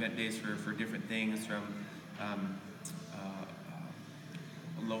have event days for different things from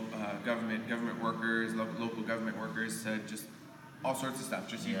government workers, local government workers, to just all sorts of stuff,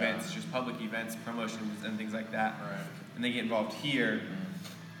 just events, just public events, promotions, and things like that. Right. And they get involved here,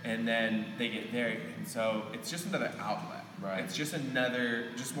 and then they get there, and so it's just another outlet. Right. It's just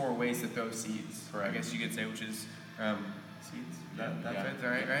more ways to throw seeds. I guess you could say, which is seeds. That's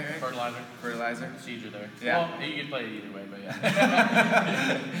right. Fertilizer. Seeds are there. Yeah. Well, you can play it either way, but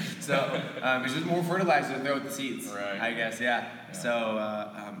yeah. So it's just more fertilizer to throw with the seeds. Right. I guess, yeah. So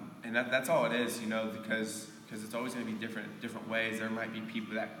and that's all it is, because it's always going to be different ways. There might be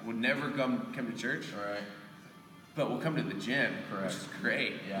people that would never come to church, right, but will come to the gym, which is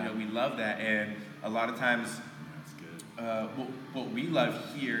great. Yeah. We love that, and a lot of times, that's good. What we love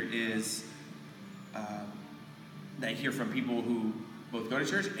here is that I hear from people who both go to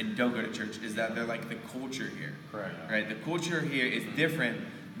church and don't go to church, is that they're like the culture here. Correct. Right. The culture here is different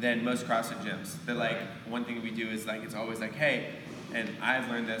than most CrossFit gyms. They're like, one thing we do is like, it's always like, hey, and I've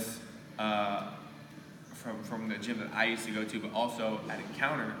learned this from the gym that I used to go to, but also at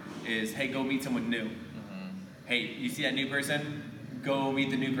Encounter, is, hey, go meet someone new. Mm-hmm. Hey, you see that new person? Go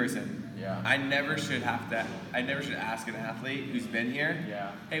meet the new person. Yeah. I never should ask an athlete who's been here,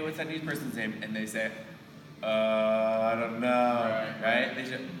 yeah, hey, what's that new person's name? And they say, I don't know, Right. They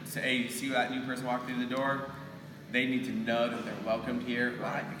should say, hey, see that new person walk through the door? They need to know that they're welcomed here.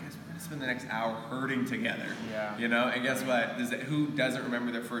 Why? Because we're gonna spend the next hour hurting together. Yeah. You know, and guess what? Who doesn't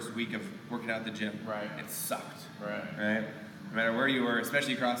remember their first week of working out at the gym? Right. It sucked. Right. Right? No matter where you were,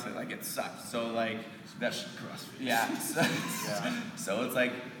 especially CrossFit, like it sucked. So like that's CrossFit. yeah. So, so it's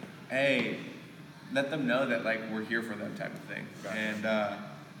like, hey, let them know that like we're here for them type of thing. Gotcha. And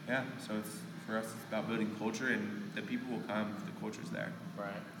yeah, so it's for us it's about building culture, and the people will come if the culture's there.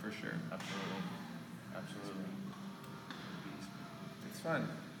 Right. For sure. Absolutely. Absolutely. It's fun.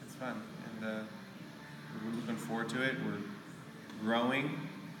 It's fun. And we're looking forward to it. We're growing.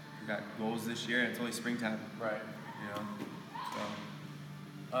 We've got goals this year, and it's only springtime. Right. You know?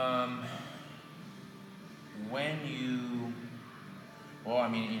 When you, well, I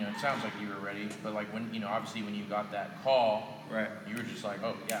mean, it sounds like you were ready, but like when, obviously when you got that call, Right. you were just like,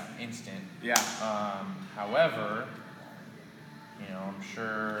 oh yeah, instant. Yeah. However, I'm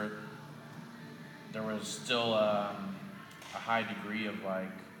sure there was still a high degree of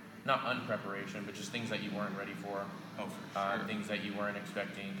like, not unpreparation, but just things that you weren't ready for. Oh, for sure. Things that you weren't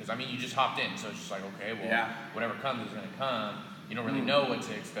expecting. Because, you just hopped in, so it's just like, okay, well, Yeah. whatever comes is going to come. You don't really know what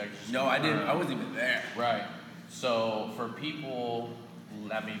to expect. It's just No, gonna I didn't. come. I wasn't even there. Right. So, for people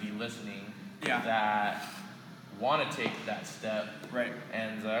that may be listening Yeah. that want to take that step, Right.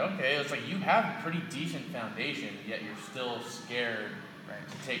 and okay, it's like you have a pretty decent foundation, yet you're still scared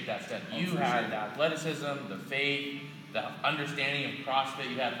to take that step. Oh, You for had sure. the athleticism, the faith, the understanding of CrossFit,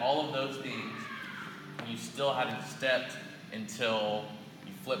 you had all of those things, and you still hadn't stepped until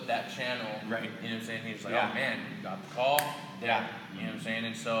you flipped that channel. Right. You know what I'm saying? You're just like, Yeah. oh man, you got the call. Yeah. You know what I'm saying?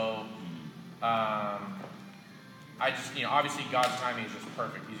 And so, I just, obviously God's timing is just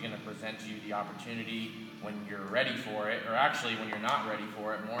perfect. He's going to present you the opportunity when you're ready for it, or actually when you're not ready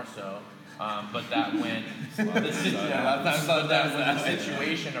for it, more so. But that when the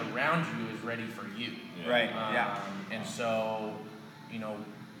situation around you is ready for you. Right. Yeah. And so,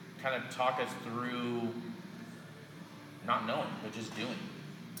 kind of talk us through not knowing, but just doing.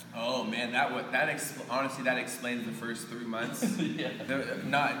 Oh man, honestly that explains the first 3 months. Yeah. The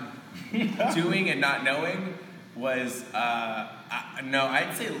not doing and not knowing was no,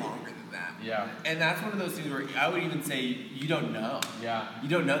 I'd say longer than that. Yeah. And that's one of those things where I would even say you don't know. Yeah. You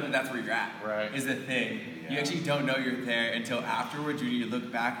don't know that that's where you're at. Right. Is the thing. Yeah. You actually don't know you're there until afterwards when you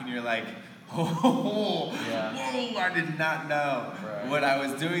look back and you're like, oh, Yeah. whoa, I did not know Right. what I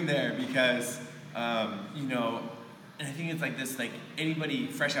was doing there because, and I think it's like this, like anybody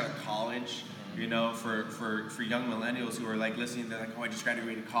fresh out of college, for young millennials who are like listening, they're like, oh, I just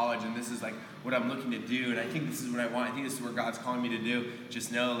graduated college and this is like what I'm looking to do. And I think this is what I want. I think this is where God's calling me to do.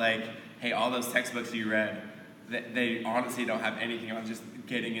 Just know like, hey, all those textbooks you read, they honestly don't have anything on just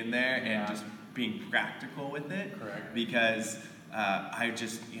getting in there and Yeah. just being practical with it. Correct. Because I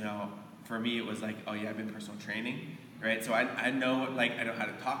just, for me it was like, oh yeah, I've been personal training, right? So I know I know how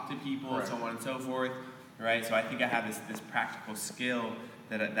to talk to people and so on and so forth, right? So I think I have this practical skill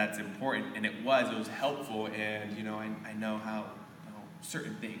that's important, and it was helpful, and I know how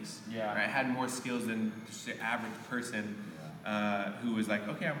certain things. Yeah. Right? I had more skills than just the average person who was like,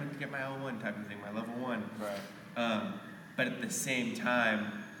 okay, I'm going to get my L1 type of thing, my level 1. Right. But at the same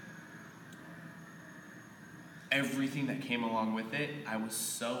time, everything that came along with it, I was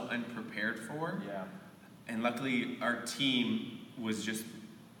so unprepared for. Yeah. And luckily, our team was just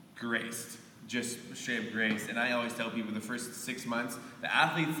graced, just straight up graced. And I always tell people the first 6 months, the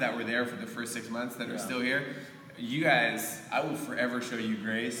athletes that were there for the first 6 months that are still here, you guys, I will forever show you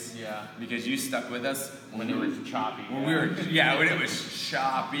grace. Yeah. Because you stuck with us When it was choppy. when when it was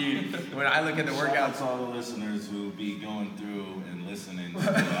choppy. When I look at the Shout out workouts, to all the listeners who will be going through and listening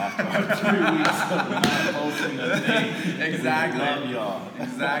after our 3 weeks of not posting a thing. Exactly. We love y'all.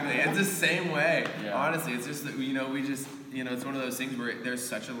 Exactly. It's the same way. Yeah. Honestly, it's just that we just it's one of those things where there's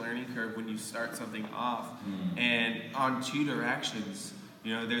such a learning curve when you start something off, and on two directions.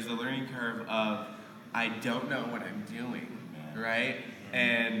 There's the learning curve of I don't know what I'm doing, right?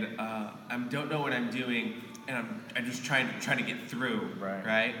 And I don't know what I'm doing, and I'm just trying to get through,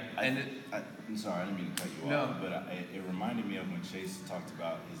 right? I'm sorry, I didn't mean to cut you No. off, but it reminded me of when Chase talked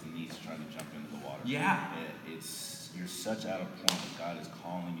about his niece trying to jump into the water. Yeah. You're such at a point that God is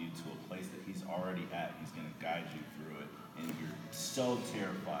calling you to a place that He's already at. He's going to guide you through it, and you're so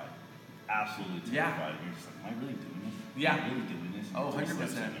terrified, absolutely Yeah. terrified. You're just like, am I really doing this? Yeah. Am I really doing this? Oh, You're 3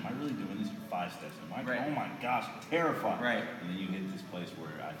 steps 100%. in. Am I really doing this? You're 5 steps in. Right. Oh my gosh, I'm terrified. Right. And then you hit this place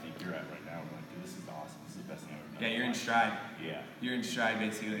where I think you're at right now. We're like, dude, this is awesome. This is the best thing I've ever done. Yeah, you're in my life. stride. Yeah. You're in stride,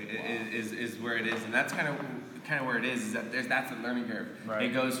 basically. Is where it is, and that's kind of where it is. Is that that's the learning curve. Right.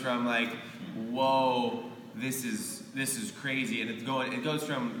 It goes from like, whoa, this is crazy, and it goes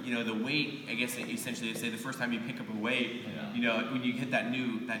from, you know, the weight, I guess essentially they say the first time you pick up a weight, Yeah. you know, when you hit that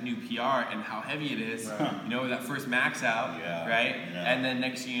new PR and how heavy it is, Right. you know, that first max out, Yeah. right? Yeah. And then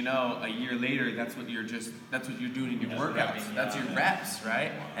next thing you know, a year later, that's what you're doing in your Just workouts. repping, That's yeah. your reps,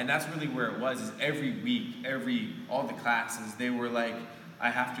 right? And that's really where it was. Is every week, all the classes, they were like, I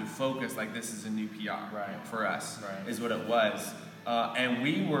have to focus like this is a new PR Right. for us, Right. is what it was. And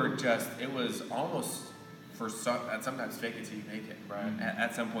we were just, it was almost sometimes fake it till you make it, Right.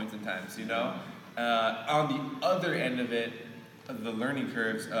 at some points in times, you know? On the other end of it, of the learning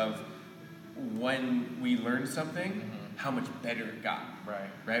curves of when we learned something, how much better it got, Right.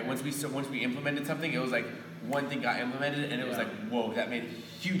 right? Once we implemented something, it was like one thing got implemented and it was Yeah. like, whoa, that made a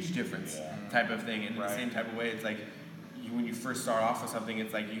huge difference, Yeah. type of thing. And in Right. the same type of way, it's like, when you first start off with something,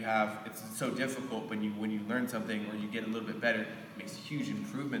 it's like it's so difficult, but when you learn something or you get a little bit better, it makes huge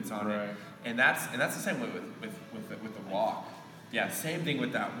improvements on Right. it. And that's the same way with the walk. Yeah, same thing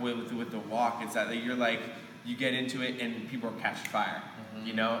with that with the walk. It's that you're like, you get into it and people are catching fire,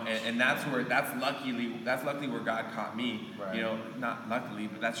 you know, and that's luckily where God caught me. Right. You know, not luckily,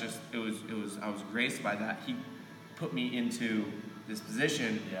 but that's just it was I was graced by that. He put me into this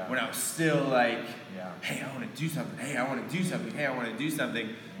position Yeah. when I was still like, Yeah. hey, I want to do something. Hey, I want to do something. Hey, I want to do something.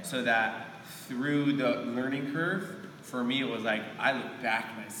 So that through the learning curve, for me, it was like I look back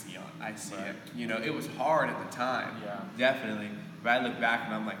and I see Right. it. You know, it was hard at the time, Yeah. definitely. But I look back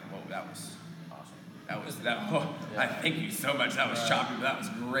and I'm like, whoa, that was. Awesome. Oh, I Yeah. thank you so much. That was Right. choppy, but that was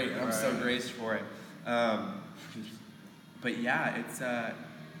great. I'm so Right. graced for it. But yeah, it's the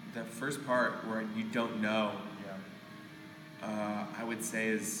first part where you don't know. Yeah. I would say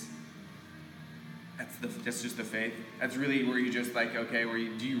is that's just the faith. That's really where you just like, okay,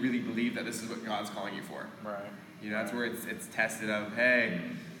 do you really believe that this is what God's calling you for? Right. You know, that's where it's tested of, hey,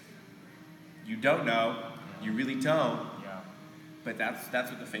 you don't know, you really don't, Yeah. but that's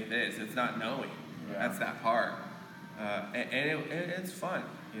what the faith is. It's not knowing. Yeah. That's that part, and it's fun,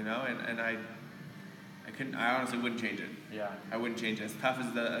 you know. And I honestly wouldn't change it. Yeah. I wouldn't change it. As tough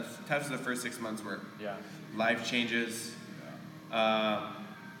as the first 6 months were. Yeah. Life changes.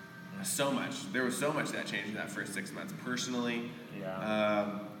 So much. There was so much that changed in that first 6 months. Personally,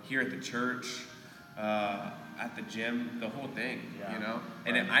 Yeah. here at the church, at the gym, the whole thing, Yeah. you know?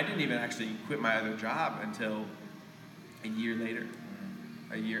 And I didn't even actually quit my other job until a year later,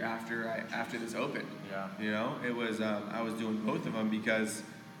 a year after this opened. Yeah. You know, it was, I was doing both of them because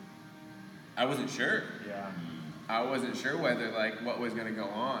I wasn't sure. Yeah. I wasn't sure whether, like, what was going to go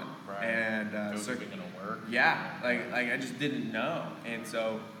on. Right. And Was so, it gonna work? yeah, like I just didn't know. And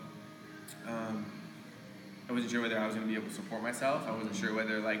so, I wasn't sure whether I was going to be able to support myself. I wasn't sure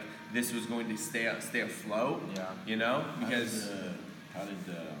whether, like, this was going to stay afloat. Yeah. You know, because How did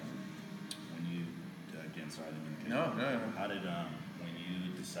when you again? Sorry, I didn't mean to no. How did when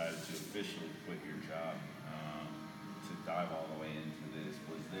you decided to officially quit your job to dive all the way into this?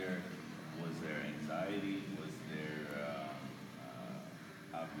 Was there anxiety? Was there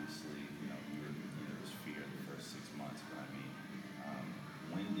obviously there was fear the first 6 months, but I mean,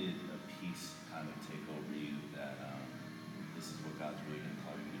 when did a peace kind of take over you that this is what God's really going to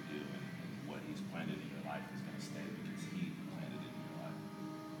call you to do, and what He's planted in your life is going to stay because He planted it in your life?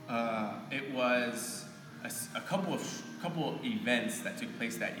 It was a couple of events that took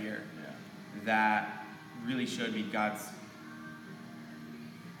place that year Yeah. that really showed me God's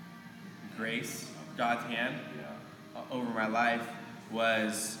grace, God's hand Yeah. over my life.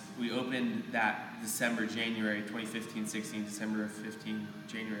 Was we opened that January 2015, 16, December of 15,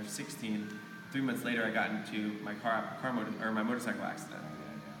 January of 16. 3 months later, I got into my my motorcycle accident.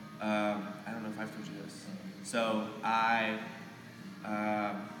 I don't know if I've told you this. So I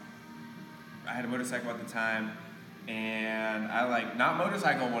had a motorcycle at the time, and I not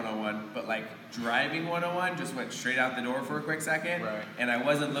motorcycle 101, but like driving 101, just went straight out the door for a quick second. Right. And I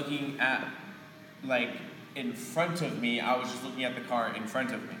wasn't looking at like in front of me, I was just looking at the car in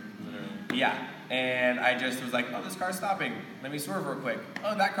front of me. Literally. Yeah. And I just was like, oh, this car's stopping. Let me swerve real quick.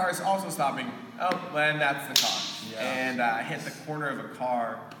 Oh, that car is also stopping. Oh, well, and that's the car. Yeah. And I hit the corner of a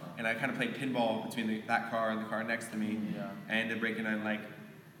car, and I kind of played pinball between that car and the car next to me. Yeah. I ended up breaking on like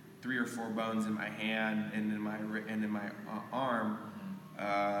 3 or 4 bones in my hand and in my arm.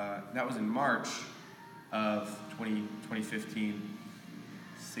 That was in March of 2016.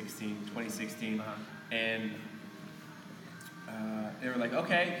 And they were like,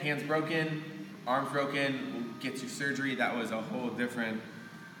 okay, hand's broken, arm's broken, we'll get you surgery. That was a whole different,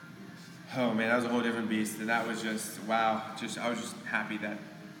 oh man, that was a whole different beast. And that was just, wow, I was just happy that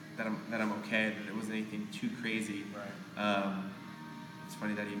I'm okay, that it wasn't anything too crazy. Right. It's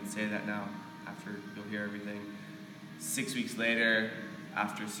funny that I even say that now. after you'll hear everything. 6 weeks later,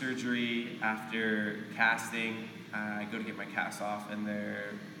 after surgery, after casting, I go to get my cast off, and they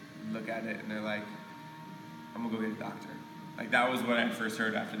look at it and they're like, "I'm gonna go get a doctor." Like that was what I first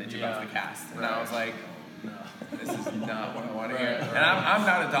heard after they took off the cast, and I was like, "No, this is not what I want to hear." And I'm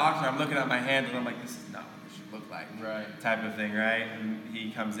not a doctor. I'm looking at my hand and I'm like, "This is not what it should look like." Type of thing, right? And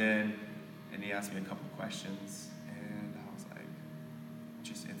he comes in and he asked me a couple questions, and I was like,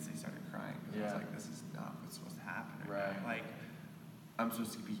 just instantly started crying. I was like, "This is not what's supposed to happen right now. Like, I'm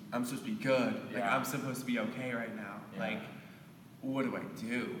supposed to be good. Like I'm supposed to be okay right now. Like, what do I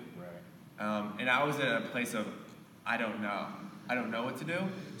do?" And I was in a place of, I don't know what to do.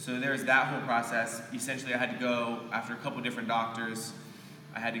 So there's that whole process. Essentially, I had to go after a couple different doctors.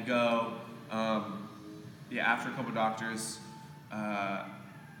 I had to go, after a couple doctors, I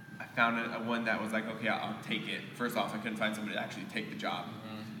found one that was like, "Okay, I'll take it." First off, I couldn't find somebody to actually take the job.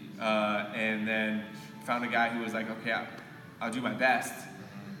 And then found a guy who was like, "Okay, I'll do my best."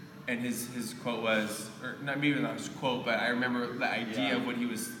 And his quote was, or not maybe not his quote, but I remember the idea of what he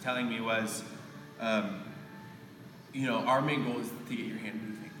was telling me was, our main goal is to get your hand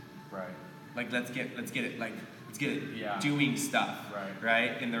moving. Like let's get it doing stuff.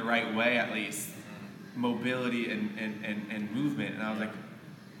 Right? In the right way at least. Mobility and movement. And I was like,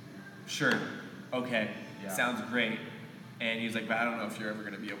 "Sure, okay, sounds great." And he was like, "But I don't know if you're ever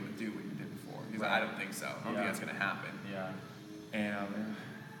gonna be able to do what you did before." He's like, "I don't think so. I don't think that's gonna happen." And I'm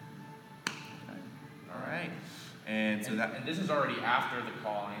like, all right. And so and this is already after the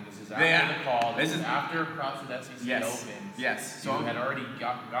calling. This is after the call. This is after CrossFit SEC opens. Yes. So you had already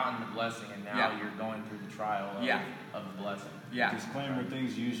gotten the blessing, and now you're going through the trial of the blessing. Disclaimer: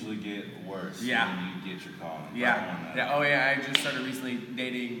 things usually get worse when you get your calling. Oh yeah. I just started recently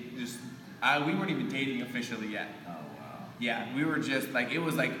dating. We weren't even dating officially yet. Oh wow. Yeah, we were just like, it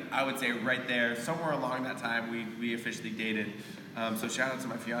was like, I would say right there, somewhere along that time, we officially dated. So shout out to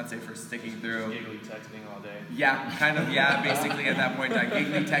my fiance for sticking through. Giggly texting all day. Yeah, kind of. Yeah, basically at that point,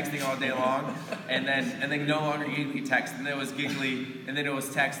 giggly texting all day long, and then no longer giggly text, and then it was giggly, and then it was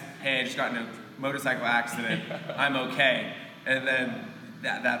text, "Hey, I just got in a motorcycle accident. I'm okay." And then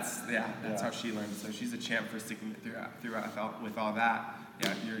that's how she learned. So she's a champ for sticking throughout with all that.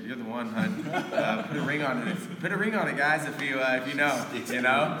 Yeah, you're the one, hun. Put a ring on it. Put a ring on it, guys. If you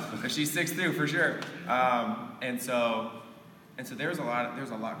know, if she sticks through for sure. And so there's a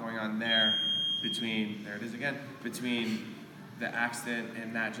lot going on there between the accident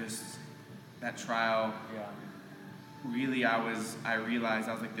and that trial. Really, I realized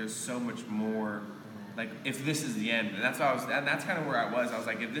I was like, there's so much more. Like, if this is the end, and that's kind of where I was. I was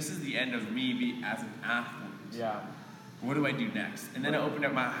like, if this is the end of me as an athlete, what do I do next? And then it opened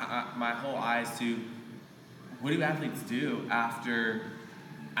up my whole eyes to, what do athletes do after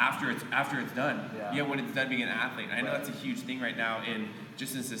it's done? When it's done being an athlete. And I know that's a huge thing right now in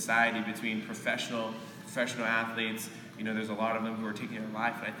society between professional athletes. There's a lot of them who are taking their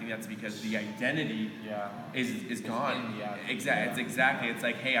life, and I think that's because the identity is gone. Exactly. It's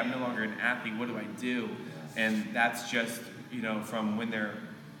like, hey, I'm no longer an athlete. What do I do? And that's just from when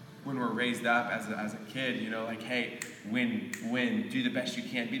we're raised up as a kid. Like, hey, win, do the best you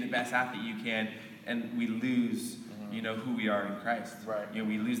can, be the best athlete you can, and we lose. Who we are in Christ.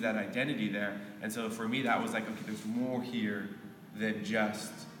 We lose that identity there. And so for me, that was like, okay, there's more here than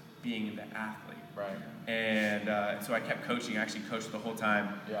just being the athlete. And so I kept coaching. I actually coached the whole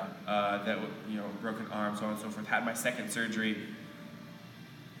time. Broken arm, so on and so forth. Had my second surgery.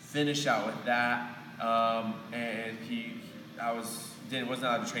 Finished out with that. And wasn't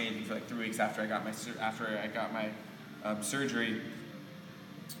allowed to train anything for like 3 weeks after I got my surgery.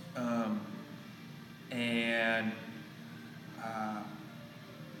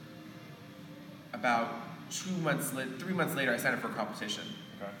 About 3 months later, I signed up for a competition.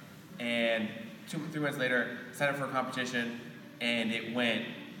 And 3 months later, signed up for a competition, and it went.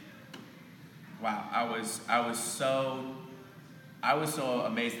 Wow! I was so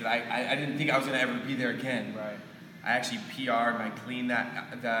amazed that I didn't think I was gonna ever be there again. I actually PR'd my clean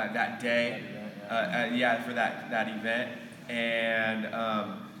that day. For that event, and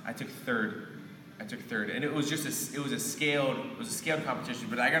I took third. And it was a scaled competition.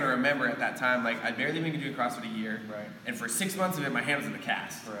 But I got to remember at that time, like, I'd barely been doing CrossFit a year, and for 6 months of it, my hand was in the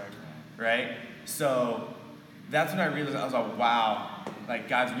cast. Right. So that's when I realized, I was like, wow, like,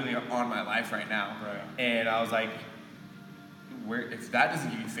 God's really on my life right now. And I was like, if that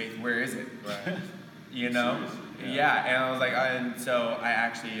doesn't give you faith, where is it? And I was like, and so I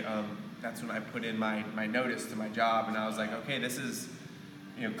actually, that's when I put in my notice to my job, and I was like, okay, this is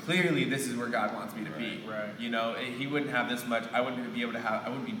clearly this is where God wants me to be. Right. He wouldn't have this much. I wouldn't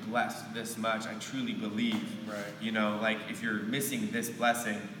be blessed this much. I truly believe. Right. Like if you're missing this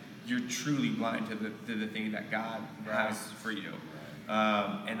blessing, you're truly blind to the thing that God has for you.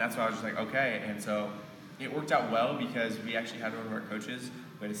 And that's why I was just like, okay. And so it worked out well because we actually had one of our coaches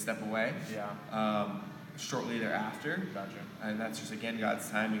who had to step away. Yeah. Shortly thereafter. Gotcha. And that's just, again, God's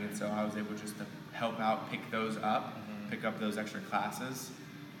timing. And so I was able just to help out, pick those up, pick up those extra classes.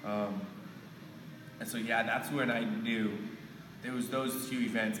 And so, yeah, that's when I knew there was those two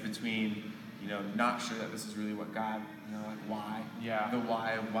events between, not sure that this is really what God, like why. Yeah. The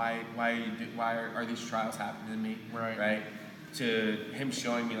why are these trials happening to me? Right. To him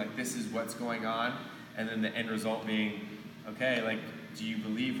showing me, like, this is what's going on. And then the end result being, okay, like, do you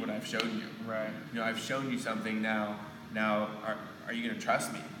believe what I've shown you? Right. I've shown you something now. Now, are you going to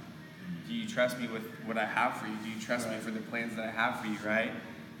trust me? Do you trust me with what I have for you? Do you trust me for the plans that I have for you, right?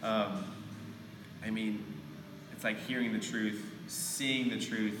 It's like hearing the truth, seeing the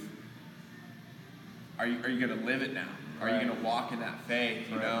truth. Are you going to live it now? Are you going to walk in that faith,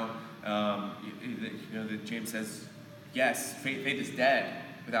 that James says, yes, faith is dead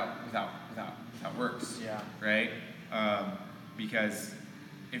without works. Yeah. Right? Because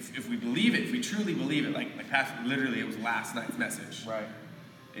if we believe it, if we truly believe it, like Pastor, literally it was last night's message. Right.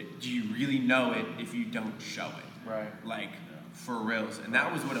 Do you really know it if you don't show it? Right. Like, for reals. And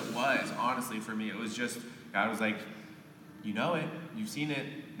that was what it was, honestly, for me. It was just, God was like, you know it, you've seen it,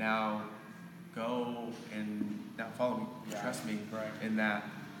 now go and now follow me. Yeah. Trust me Right. in that.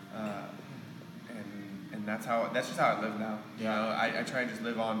 And that's just how I live now. I try and just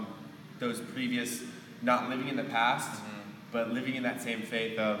live on those previous, not living in the past, but living in that same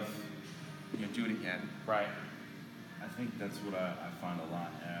faith of, do it again. Right. I think that's what I find a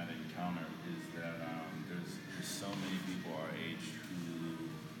lot at Encounter is that there's so many people our age who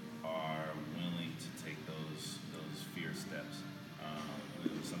are willing to take those fear steps. It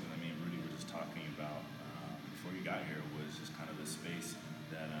was something that me and Rudy were just talking about before you got here, was just kind of the space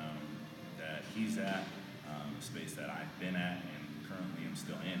that he's at, the space that I've been at and currently am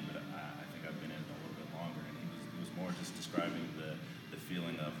still in, but I think I've been in it a little bit longer. And he was more just describing the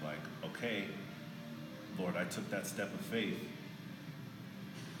feeling of like, okay, Lord, I took that step of faith.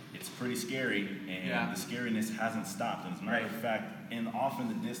 It's pretty scary, and the scariness hasn't stopped. And as a matter of fact, off in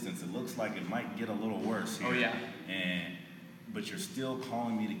the distance, it looks like it might get a little worse here. Oh, yeah. But you're still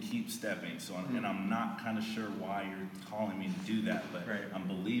calling me to keep stepping. So, and I'm not kind of sure why you're calling me to do that, but I'm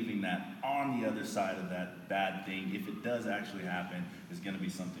believing that on the other side of that bad thing, if it does actually happen, is going to be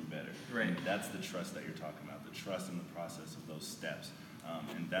something better. Right. And that's the trust that you're talking about, the trust in the process of those steps.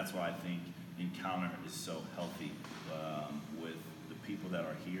 And that's why I think Encounter is so healthy with the people that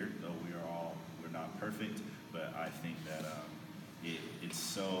are here, though we're not perfect, but I think that it's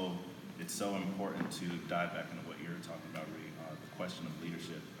so important to dive back into what you're talking about, Ree, the question of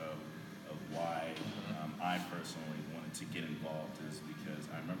leadership, of why I personally wanted to get involved is because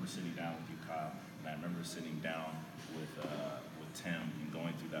I remember sitting down with you, Kyle, and I remember sitting down with Tim and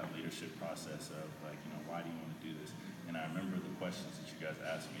going through that leadership process of like, why do you want to do this? And I remember the questions that you guys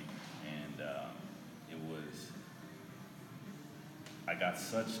asked me, and I got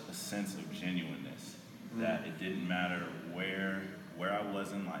such a sense of genuineness that it didn't matter where I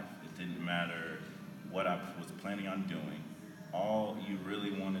was in life. It didn't matter what I was planning on doing. All you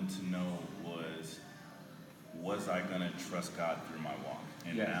really wanted to know was I going to trust God through my walk?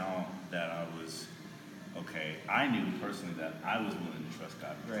 And now that I knew personally that I was willing to trust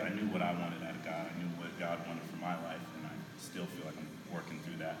God because I knew what I wanted out of God. I knew what God wanted for my life, and I still feel like I'm working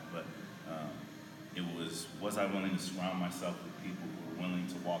through that. But it was I willing to surround myself with people who were willing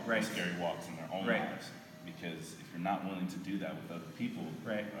to walk those scary walks in their own lives? Because if you're not willing to do that with other people,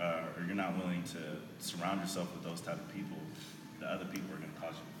 or you're not willing to surround yourself with those type of people, the other people are going to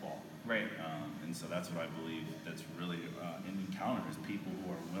cause you to fall. Right. And so that's what I believe that's really in Encounter is people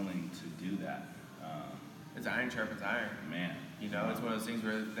who are willing to do that. It's iron sharpens iron. Man. It's one of those things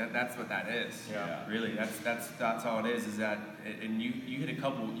where that's what that is. Yeah. Really, that's all it is. Is that, and you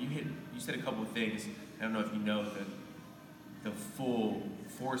said a couple of things. I don't know if you know the full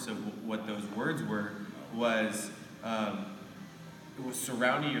force of what those words were. Was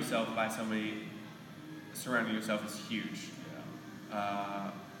surrounding yourself by somebody. Surrounding yourself is huge.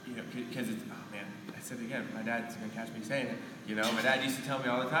 Because it's, I said it again. My dad's gonna catch me saying it. My dad used to tell me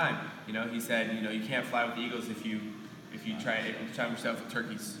all the time. He said, you can't fly with eagles if you try yourself with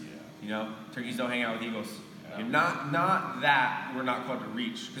turkeys. Turkeys don't hang out with eagles. Not that we're not called to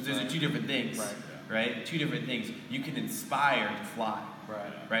reach, because those are two different things. Right? Two different things. You can inspire to fly.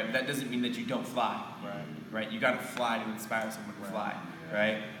 Right? That doesn't mean that you don't fly. Right? You got to fly to inspire someone to fly.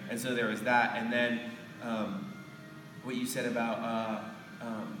 right? And so there was that, and then what you said about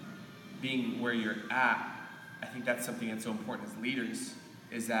being where you're at, I think that's something that's so important as leaders,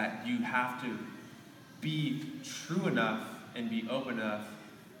 is that you have to be true enough and be open enough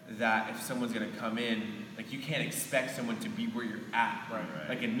that if someone's going to come in, like you can't expect someone to be where you're at. Right.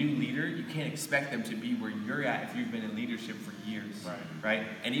 Like a new leader, you can't expect them to be where you're at if you've been in leadership for years. Right?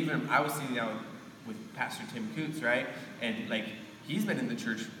 And even I was sitting down with Pastor Tim Coots, right? And like he's been in the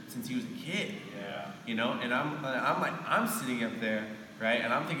church since he was a kid. Yeah. You know, and I'm sitting up there, right?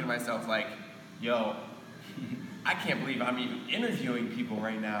 And I'm thinking to myself like, yo, I can't believe I'm even interviewing people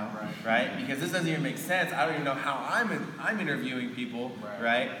right now, right? Because this doesn't even make sense. I don't even know how I'm interviewing people,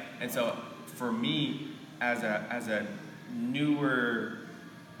 right? And so for me, as a newer,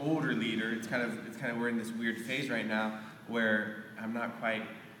 older leader, it's kind of we're in this weird phase right now where I'm not quite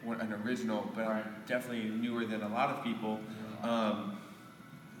an original, but I'm definitely newer than a lot of people.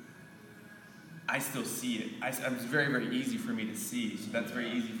 I still see it. It's very, very easy for me to see. So that's very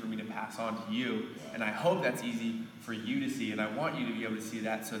easy for me to pass on to you. And I hope that's easy for you to see. And I want you to be able to see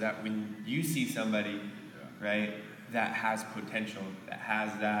that so that when you see somebody, right, that has potential, that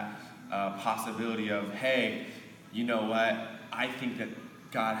has that possibility of, hey, you know what? I think that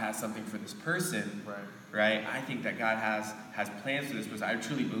God has something for this person, right? I think that God has plans for this person. I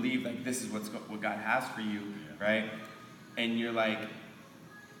truly believe like this is what God has for you, right? And you're like,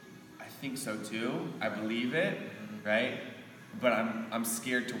 I think so too. I believe it, right? But I'm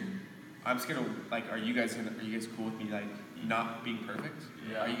scared to like, are you guys cool with me like not being perfect?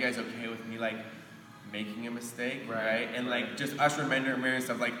 Yeah. Are you guys okay with me like making a mistake, right? And like just us remembering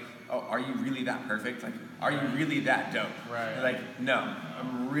stuff like, oh, are you really that perfect? Like, are you really that dope? Right. Like, no,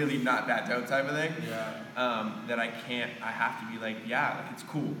 I'm really not that dope type of thing. Yeah. That I have to be like, yeah, like it's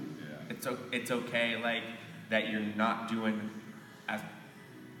cool. Yeah. It's okay, like that you're not doing as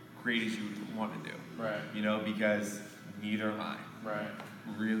great as you would want to do. Right. You know, because neither am I. Right.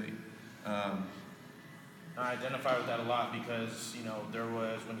 Really. I identify with that a lot because, you know, there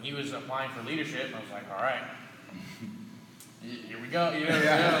was, when he was applying for leadership, I was like, all right, here we go. You know,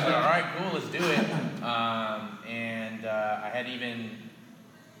 I was like, all right, cool, let's do it. And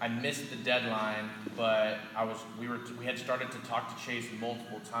I missed the deadline, but we had started to talk to Chase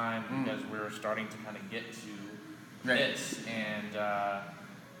multiple times because we were starting to kind of get to this. And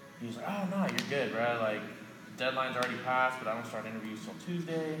he was like, oh, no, you're good, bro. Like, the deadline's already passed, but I don't start interviews till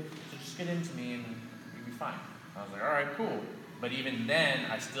Tuesday, so just get into me and you'll be fine. I was like, all right, cool. But even then,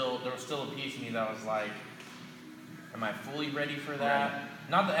 there was still a piece of me that was like, am I fully ready for that? Right.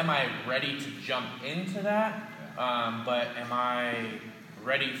 Not that am I ready to jump into that, but am I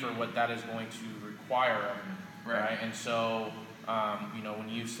ready for what that is going to require of me, right? And so, you know, when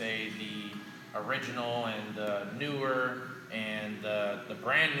you say the original and the newer and the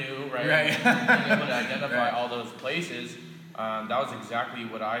brand new, right? Being able to identify all those places, that was exactly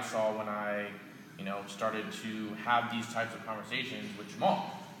what I saw when I, you know, started to have these types of conversations with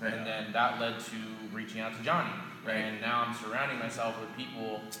Jamal. And then that led to reaching out to Johnny. And now I'm surrounding myself with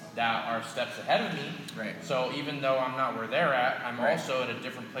people that are steps ahead of me. So even though I'm not where they're at, I'm also at a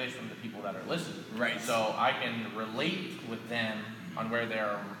different place from the people that are listening. So I can relate with them on where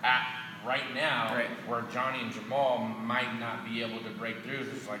they're at right now, where Johnny and Jamal might not be able to break through.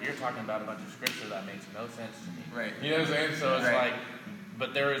 It's like, you're talking about a bunch of scripture that makes no sense to me. You know what I'm saying? So it's like,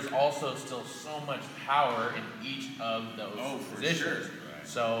 but there is also still so much power in each of those positions.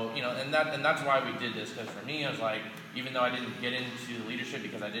 So, you know, and that's why we did this, because for me, I was like, even though I didn't get into leadership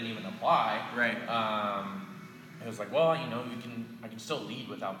because I didn't even apply, it was like, well, you know, I can still lead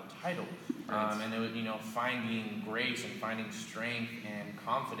without the title. And it was, you know, finding grace and finding strength and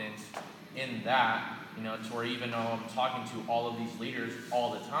confidence in that, you know, to where even though I'm talking to all of these leaders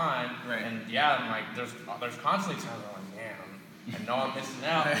all the time, and I'm like, there's constantly times where I'm like, man, I know I'm missing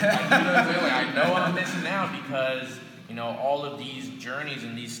out. I know I'm missing out because, you know, all of these journeys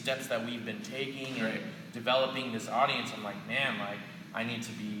and these steps that we've been taking and developing this audience, I'm like, man, like, I need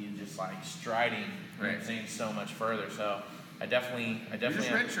to be just like striding and saying so much further. So I definitely You're just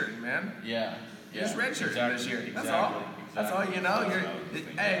redshirting, man. Yeah. You're just redshirting this year. That's all. That's all. You know.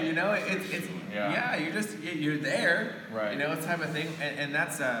 Hey, you know, it's you're there. You know, it's type of thing, and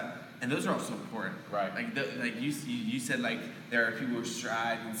that's and those are also important. Like you said, like there are people who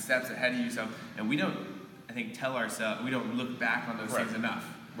stride and steps ahead of you. So, and we don't, I think, tell ourselves, we don't look back on those things enough.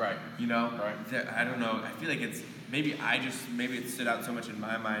 You know. I don't know. I feel like it's maybe it stood out so much in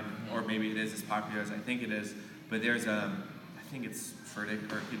my mind, or maybe it is as popular as I think it is. But there's I think it's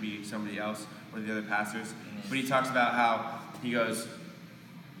Furtick, or it could be somebody else, one of the other pastors. But he talks about how he goes,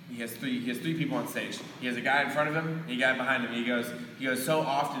 he has three people on stage. He has a guy in front of him, and a guy behind him. He goes, so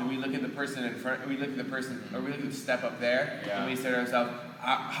often we look at the person in front, we look at the step up there, and we say to ourselves,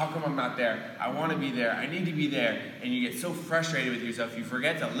 how come I'm not there? I want to be there. I need to be there. And you get so frustrated with yourself, you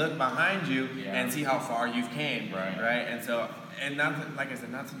forget to look behind you and see how far you've came, right? And so, and not, like I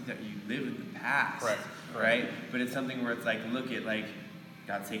said, not something that you live in the past, right? But it's something where it's like, look at, like,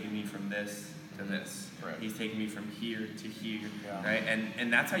 God's taking me from this to this. Right. He's taking me from here to here, right?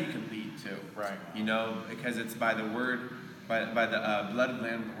 And that's how you can lead too, right? You know, because it's by the word, by the blood of the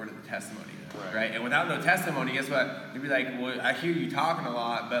Lamb, the word of the testimony, right? And without no testimony, guess what? You'd be like, well, I hear you talking a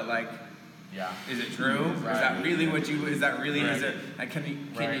lot, but like, is it true? Right. Is that really what you? Is that really? Is it? Like, can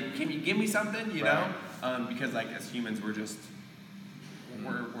you give me something? You know, because like as humans, we're just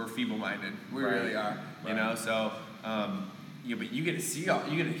we're feeble-minded. We really are. You know, so. Yeah, but you get to see you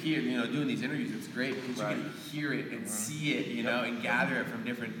get to hear, you know, doing these interviews, it's great because you get to hear it and see it, you know, and gather it from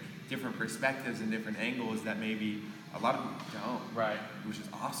different perspectives and different angles that maybe a lot of people don't. Right. Which is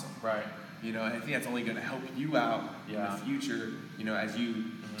awesome. Right. You know, and I think that's only going to help you out in the future, you know, as you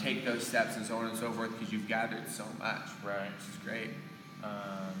take those steps and so on and so forth, because you've gathered so much. Right. Which is great.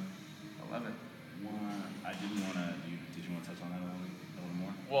 I love it. I did you want to touch on that a little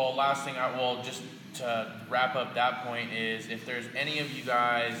more? Well, last thing, just to wrap up that point is, if there's any of you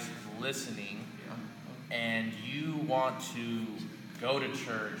guys listening and you want to go to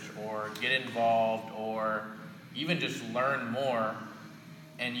church or get involved or even just learn more,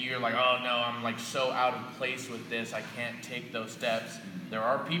 and you're like, oh no, I'm like so out of place with this, I can't take those steps. There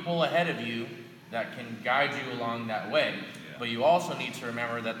are people ahead of you that can guide you along that way. But you also need to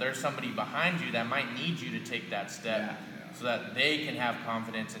remember that there's somebody behind you that might need you to take that step so that they can have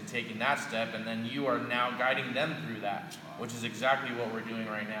confidence in taking that step, and then you are now guiding them through that, which is exactly what we're doing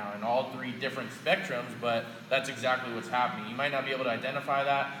right now in all three different spectrums, but that's exactly what's happening. You might not be able to identify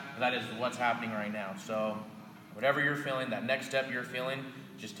that, but that is what's happening right now. So whatever you're feeling, that next step you're feeling,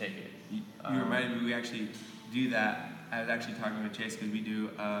 just take it. You reminded me, we actually do that. I was actually talking with Chase because we do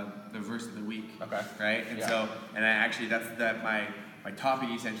the verse of the week, right? And so, and I actually, that's my topic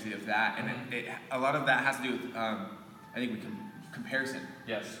essentially of that, and it a lot of that has to do with, I think comparison.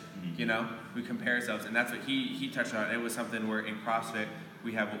 Yes. You know, we compare ourselves, and that's what he touched on. It was something where in CrossFit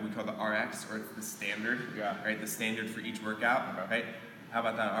we have what we call the RX, or it's the standard, right? The standard for each workout, right? How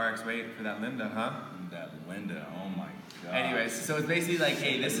about that RX weight for that Linda, huh? That Linda, oh my God. Anyways, so it's basically like,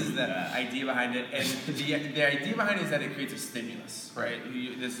 hey, this is the idea behind it, and the idea behind it is that it creates a stimulus, right?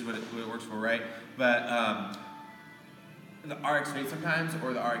 This is what it works for, right? But the RX weight sometimes,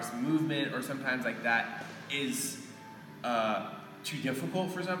 or the RX movement, or sometimes like that is too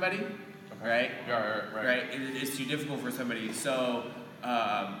difficult for somebody, right? Right. It's too difficult for somebody. So,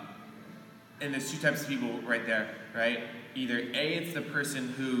 and there's two types of people right there, right? Either A, it's the person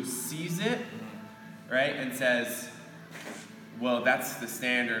who sees it, right, and says, well, that's the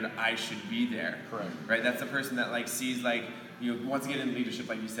standard, I should be there. Correct. Right? That's the person that like sees, like, you know, wants to get in leadership,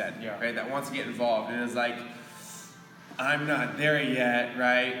 like you said, right? That wants to get involved and is like, I'm not there yet,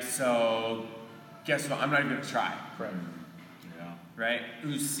 right? So guess what? I'm not even gonna try. Correct. Yeah. Right?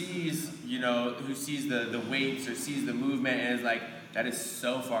 Who sees, you know, the weights or sees the movement and is like, that is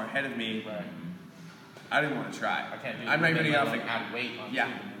so far ahead of me. Right. I didn't want to try. I can't do I'm not even getting off the add weight on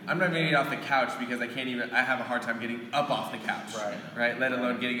I'm not even getting off the couch because I have a hard time getting up off the couch. Right? Let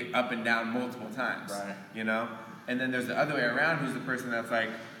alone getting up and down multiple times. Right. You know? And then there's the other way around, who's the person that's like,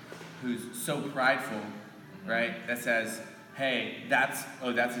 who's so prideful, right? That says, hey, that's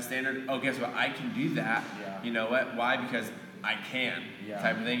the standard. Oh, guess what? I can do that. Yeah. You know what? Why? Because I can. Yeah.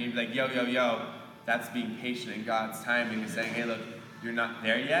 Type of thing. You'd be like, yo. That's being patient in God's timing and saying, hey, look, you're not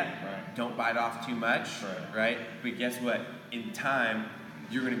there yet. Right. Don't bite off too much. Right? But guess what? In time,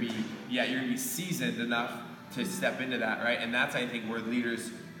 you're gonna be seasoned enough to step into that, right? And that's, I think, where leaders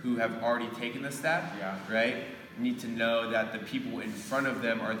who have already taken the step, right, need to know that the people in front of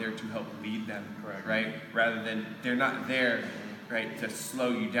them are there to help lead them, right? Rather than they're not there, right, to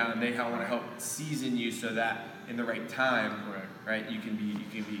slow you down. They want to help season you so that in the right time, right, you can be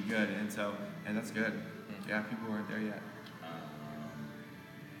good. And that's good. Yeah, people weren't there yet.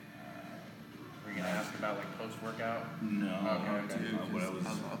 Are you gonna ask about like post-workout? No. Okay. Dude, I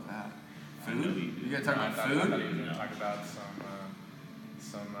love that. Food? You gonna talk about food? I thought you were gonna talk about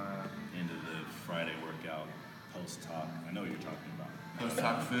some end of the Friday workout, post-talk. I know what you're talking about.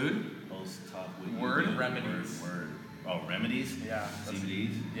 Post-talk food? Post-talk with word remedies. Word. Oh, remedies? Yeah.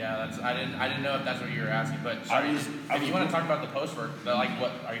 CBDs? Yeah, I didn't know if that's what you were asking, but if you want to talk about the post-work, like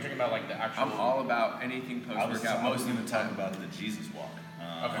what are you talking about, like the actual? I'm all about anything post-workout. I was going to talk about the Jesus walk.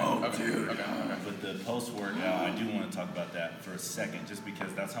 Okay. Oh No, Okay. dude. Okay. But the post workout, I do want to talk about that for a second, just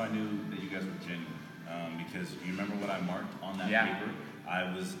because that's how I knew that you guys were genuine. Because you remember what I marked on that Yeah. paper? I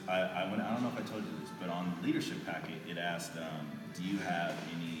went. I don't know if I told you this, but on the leadership packet, it asked, "Do you have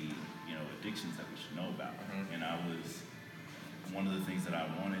any, addictions that we should know about?" Mhm. And I was one of the things that I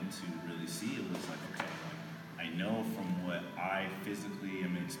wanted to really see. It was like, okay, I know from what I physically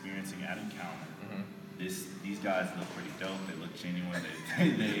am experiencing at Encounter. Mhm. These guys look pretty dope. They look genuine.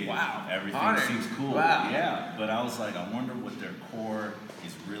 They Wow. Everything Honored. seems cool. Wow. Yeah. But I was like, I wonder what their core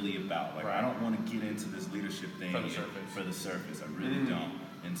is really about. Like, Right. I don't want to get into this leadership thing For the surface. I really don't.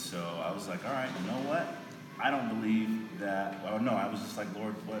 And so I was like, all right, you know what? I don't believe that. Well, no, I was just like,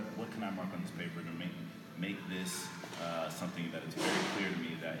 Lord, what can I mark on this paper to make this something that it's very clear to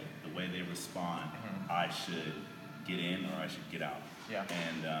me that the way they respond, I should get in or I should get out. Yeah.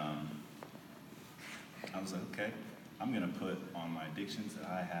 And I was like, okay, I'm going to put on my addictions that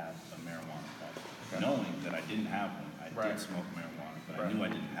I have a marijuana problem. Okay. Knowing that I didn't have one. I Right. did smoke marijuana, but Right. I knew I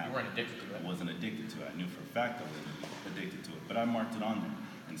didn't have You one. weren't addicted to I it. wasn't addicted to it. I knew for a fact I wasn't addicted to it, but I marked it on there.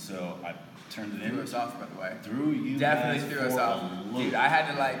 And so I turned it in. Threw us off, by the way. Threw you Definitely guys threw us for off. a loop. Dude, I had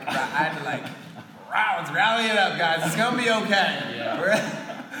to rounds, rally it up, guys. It's gonna be okay. Yeah.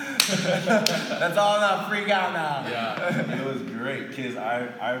 Let's all not freak out now. Yeah. It was great because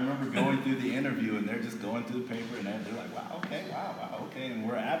I remember going through the interview and they're just going through the paper and they're like, wow, okay. And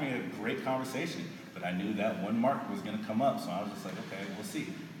we're having a great conversation. But I knew that one mark was going to come up. So I was just like, okay, we'll see.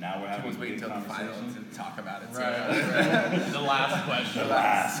 Now we're I having was a waiting good until the final conversation. to talk about it. Right. The last question. The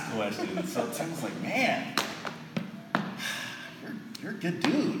last question. So Tim was like, man, you're a good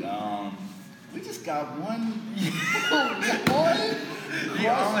dude. We just got one. He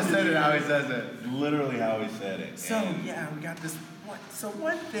almost said it how he says it. Literally how he said it. So And yeah, we got this.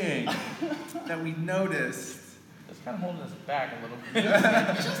 One thing that we noticed. It's kind of holding us back a little bit.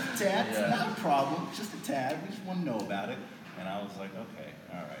 just a tad. Yeah. It's not a problem. Just a tad. We just want to know about it. And I was like, okay,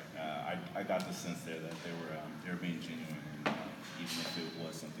 all right. I got the sense there that they were being genuine, and even if it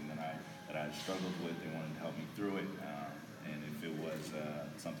was something that I had struggled with, they wanted to help me through it. And if it was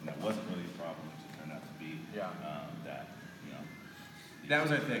something that wasn't really a problem, which it turned out to be, That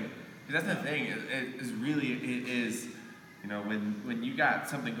was our thing. 'Cause that's the thing. It is really it is. When you got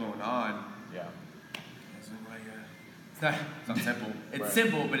something going on. Yeah. It's not simple. It's Right.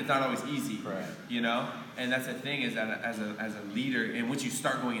 simple, but it's not always easy. Right. And that's the thing is that as a leader, and once you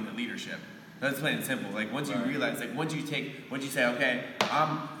start going into leadership, that's plain and simple. Like once you Right. realize, like once you say, okay,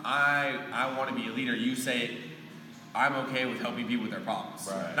 I want to be a leader. You say, I'm okay with helping people with their problems,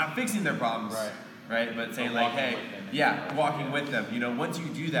 Right. not fixing their problems, right? But saying like, walking hey, with them. yeah, walking with them. Once you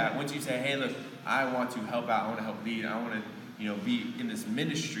do that, once you say, hey, look, I want to help out. I want to help lead. I want to, be in this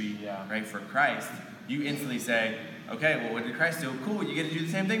ministry, Yeah. right, for Christ. You instantly say, okay, well, what did Christ do? Cool, you get to do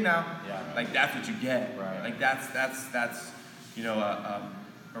the same thing now. Yeah. Like that's what you get. Right. Like that's a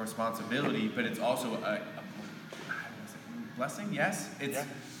responsibility, but it's also a blessing. Yes, it's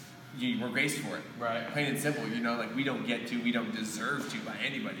we're graced for it. Right. Plain and simple. Like we don't deserve to by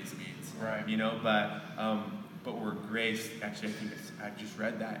anybody's means. Right. But we're graced. Actually, I just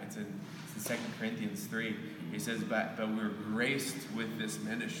read that. It's in 2 Corinthians 3. He says, but we're graced with this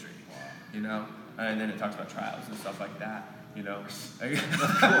ministry. And then it talks about trials and stuff like that. it's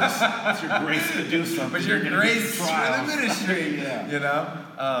your grace to do something. But you're gonna get graced for the trials. ministry. Yeah.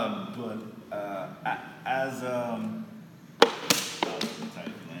 As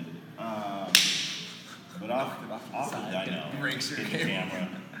but off the I know. Breaks your Hit the camera.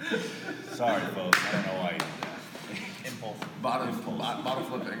 Sorry, folks. I don't know why you did that. Impulse. Bottle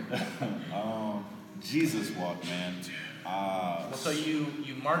flipping. Jesus walk, man. So you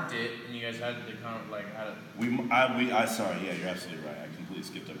marked it, and you guys had to had it. Sorry, yeah, you're absolutely right. I completely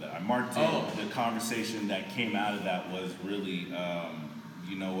skipped over that. I marked it. Oh. The conversation that came out of that was really,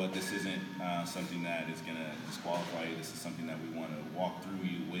 you know what, this isn't something that is going to disqualify you. This is something that we want to walk through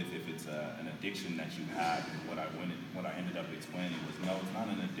you with. If it's an addiction that you have, and what I ended up explaining was, no, it's not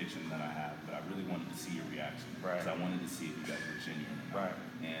an addiction that I have, but I really wanted to see your reaction. Right. Because I wanted to see if you guys were genuine. Right.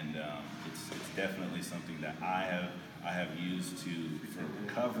 And it's definitely something that I have used for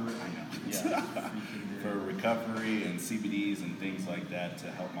recovery. I know. Yeah. For recovery and CBDs and things like that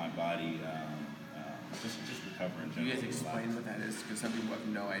to help my body just recover in Can general. you guys explain what that is? Because some people have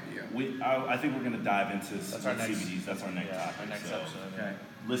no idea. I think we're going to dive into That's our next- CBDs. That's our next topic. Our next So episode. Okay.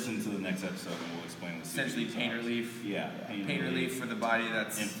 listen to the next episode and we'll explain what Essentially, CBDs pain are. relief. Yeah. Pain relief for the body.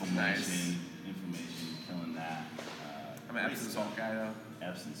 That's Inflammation, nice. killing that. I'm an Epsom salt guy though.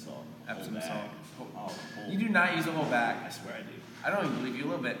 Epsom salt. Epsom Whole salt. bag. Oh, whole You do not use a whole I bag. swear I do. I don't even believe you a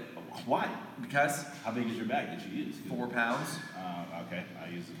little bit. A Why? Because How big is your bag that you use? 4 pounds. Okay, I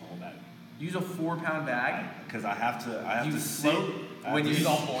use the whole bag. Use a 4-pound bag. Because I have to You sit. float when He's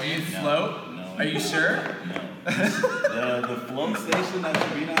all buoyant. you float. No. Are you sure? No. the float station that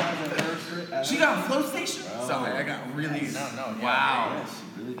Sabrina has at her. She got a float station. Bro. Sorry, I got really. No, yeah. Wow. Yeah,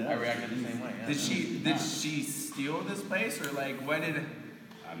 she really does. I reacted the same way. Yeah. Did she steal this place or like what did?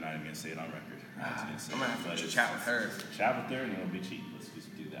 I'm not even gonna say it on record. I'm gonna have to chat with her. Chat with her and it'll be cheap. Let's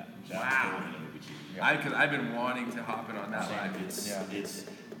just do that. Chat Wow. with her and it'll be cheap. Because I've been wanting to hop in on that ride. It's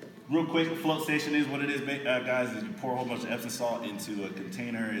real quick. Float station is what it is, guys. Is you pour a whole bunch of Epsom salt into a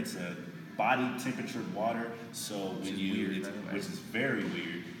container. It's a body temperature water. So when which is very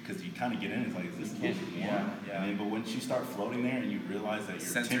weird because you kind of get in, it's like, is this warm? Yeah. And then, but once you start floating there and you realize that your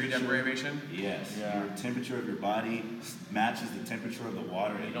Sensory temperature, deprivation. yes, Yeah. your temperature of your body matches the temperature of the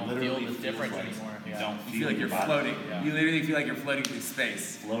water. You It don't literally feel the feels difference like anymore. You Yeah. don't You feel like you're your body. floating. Yeah. You literally feel like you're floating through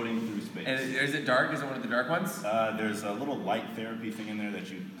space. Floating through space. And is it dark? Is it one of the dark ones? There's a little light therapy thing in there that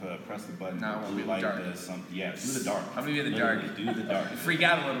you press the button. No, it won't blue be in the light dark. does something. Yeah, do the dark. I'm gonna be in the Literally, dark. Do the dark. You freak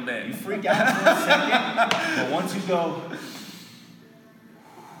out a little You bit. freak out for a second, but once you go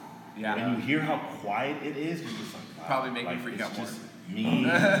Yeah. and you hear how quiet it is, you're just like, wow, Probably make me like, freak it's out more. just me.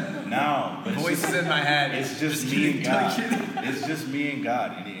 No, but it's Voices just, in my head. it's just me kidding, and God. just kidding. It's just me and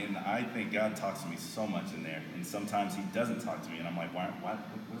God, and I think God talks to me so much in there, and sometimes He doesn't talk to me, and I'm like, what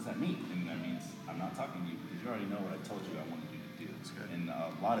does that mean? And that means I'm not talking to you because you already know what I told you I wanted you to do. good. And a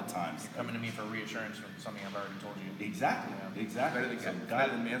lot of times, You're coming to me for reassurance from something I've already told you. exactly, Yeah. exactly. Better than, So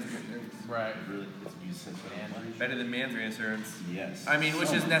better than man's reassurance. Right. really, you said so. Man. Better than man's reassurance. Yes. I mean, which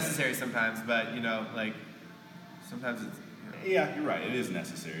So is much necessary sometimes, but you know, like sometimes it's. Yeah, you're right. It is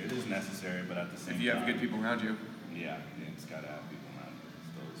necessary. It is necessary, but at the same If you have time, good people around you. yeah, it's got to have people around you.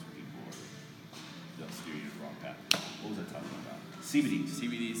 Those people they'll steer you the wrong path. What was I talking about? CBDs.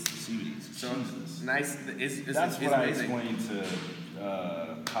 CBDs. So Jesus. nice. That's it's what I amazing. explained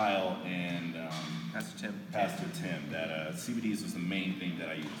to Kyle and Pastor Tim. Pastor Tim that CBDs was the main thing that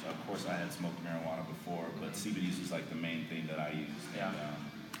I used. Of course, I had smoked marijuana before, but CBDs was like the main thing that I used. Yeah. And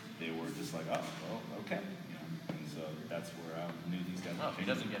they were just like, oh, well, okay. You know, and so that's where I knew these guys. No, if he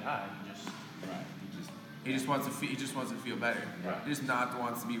doesn't get high, he just Right. He just wants to. He just wants to feel better. Right. He just not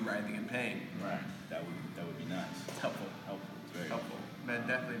wants to be writhing in pain. Right. That would be nice. It's helpful. Helpful. It's very Helpful. But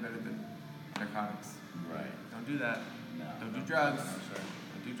definitely better than narcotics. Right. Don't do that. No. Don't do no. drugs. no, sir.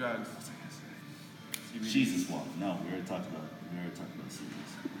 Don't do drugs. CBD. Jesus walk. No, we already talked about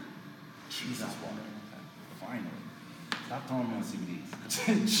CBDs. Jesus walk. Finally. Stop calling me on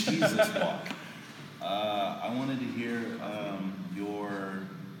CBDs. Jesus walk. I wanted to hear your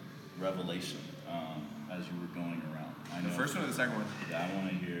revelation as you were going around. I The know first one or the second one? I want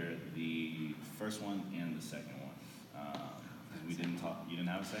to hear the first one and the second one. 'Cause we didn't talk. You didn't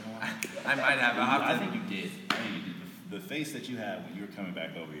have a second one? I might have. I'll have I to. think you did. I think you did. The face that you had when you were coming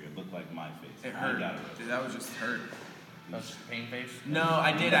back over here looked like my face. It I hurt. got it. Dude, that was just hurt. That's just pain face. No,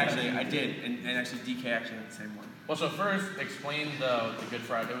 I did actually. I did, and actually DK actually had the same one. Well, so first, explain the Good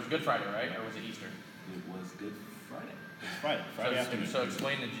Friday. It was Good Friday, right? Or was it Easter? It was Good Friday. It was Friday. Friday afternoon. So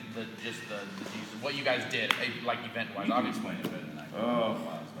explain the Jesus, what you guys did, like event-wise. You can Obviously, explain it better than I can.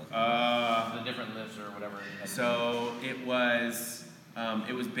 Oh. the different lifts or whatever. So it was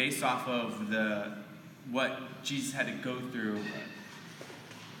based off of what Jesus had to go through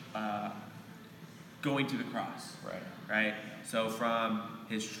going to the cross, Right. right? So from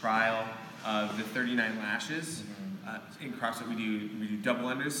his trial of the 39 lashes, in CrossFit we do double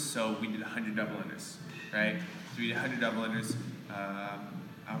unders, so we did 100 double unders, right? So we did 100 double unders.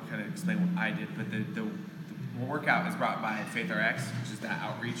 I'll kind of explain what I did, but the workout is brought by FaithRx, which is that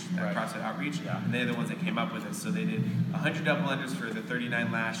outreach, that Right. CrossFit outreach, Yeah. and they're the ones that came up with it. So they did 100 double unders for the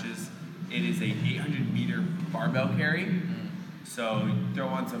 39 lashes. It is a 800-meter barbell carry. So you throw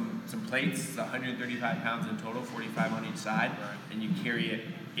on some plates, it's 135 pounds in total, 45 on each side, Right. and you carry it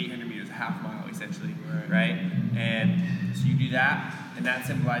 800 meters, a half mile essentially, right? And so you do that, and that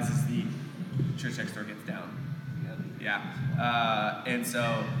symbolizes the church next door gets down. Yeah. And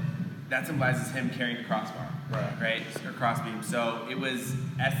so that symbolizes him carrying the crossbar, right? Or crossbeam. So it was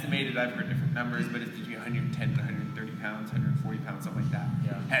estimated, I've heard different numbers, but it's between 110 to 130 pounds, 140 pounds, something like that.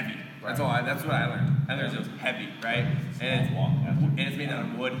 Yeah. Heavy. Right. That's what I learned. I learned it was heavy, right? And it's made out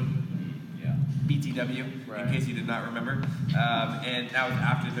of wood. Yeah. BTW, Right. in case you did not remember. And that was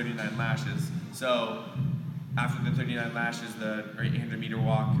after 39 lashes. So after the 39 lashes, the 800-meter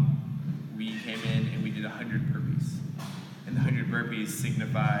walk, we came in and we did 100 burpees. And the 100 burpees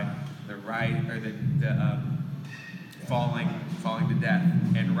signify the rise or the falling to death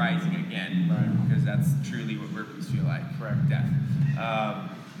and rising again. Right. Because that's truly what burpees feel like. Correct. Death.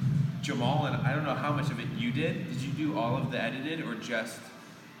 Jamal, and I don't know how much of it you did. Did you do all of the edited, or did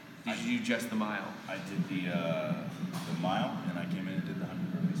you do just the mile? I did the mile, and I came in and did the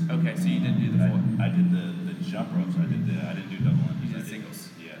 100 burpees. Okay, so you didn't do the full. I did the jump ropes. I didn't do double unders. You did I singles.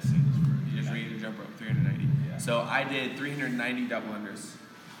 Yeah, singles. You just read the jump rope, 390. Yeah. So I did 390 double unders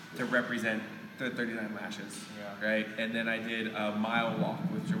to represent the 39 lashes. Yeah. Right, and then I did a mile walk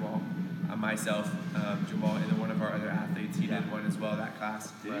with Jamal, myself, Jamal, and then one of our other athletes. He did one as well. That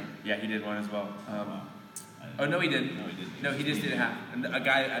class. Did he? Yeah, he did one as well. I Oh no, he didn't. No, he didn't. No, he just did half. And a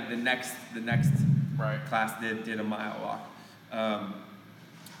guy at the next Right. class did a mile walk,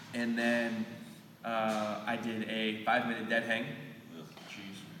 and then I did a 5-minute dead hang. Ugh,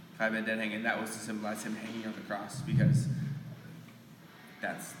 jeez. 5-minute dead hang, and that was to symbolize him hanging on the cross because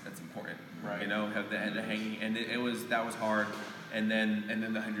that's important. Right. You know, have the hanging, and that was hard. And then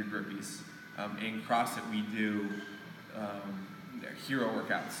the 100 burpees. In CrossFit we do they're hero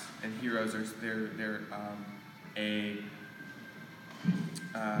workouts, and heroes are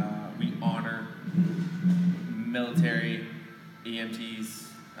we honor military EMTs.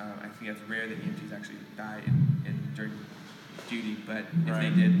 I think it's rare that EMTs actually die during duty, but if they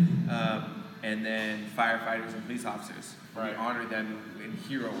did, and then firefighters and police officers, Right. we honor them in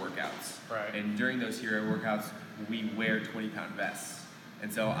hero workouts. Right. And during those hero workouts, we wear 20-pound vests.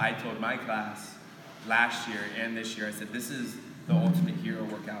 And so I told my class last year and this year, I said, this is the ultimate hero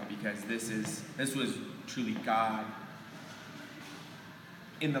workout because this was truly God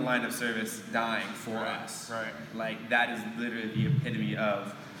in the line of service dying for us. Right. Like, that is literally the epitome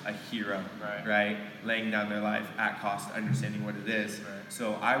of a hero, Right. Laying down their life at cost, understanding what it is. Right.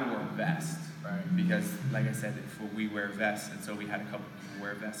 So I wore a vest Right. because, like I said, we wear vests, and so we had a couple people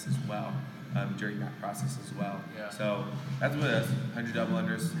wear vests as well during that process as well. Yeah. So that's what it is: 100 double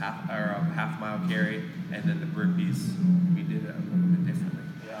unders, half mile carry, and then the burpees. We did it a little bit differently.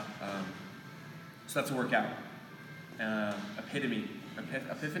 Yeah. So that's a workout. Epiphany.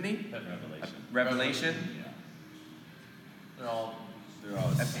 Revelation. Revelation. Yeah. They're all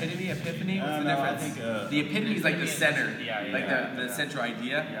Epiphany. What's the No, I difference? think, the epiphany is like the center, Yeah, yeah, like yeah. the central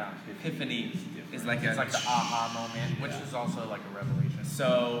idea. Yeah. Epiphany is like It's like the aha moment, which Yeah. is also like a revelation.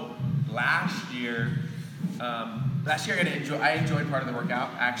 So last year I enjoyed part of the workout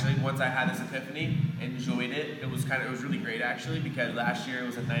actually. Once I had this epiphany, enjoyed it. It was really great actually because last year it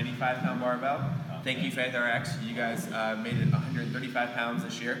was a 95-pound barbell. Thank you, Faith RX. You guys made it 135 pounds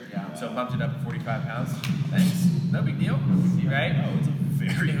this year. Yeah. So bumped it up to 45 pounds. Thanks. No big deal. Right? No, it's a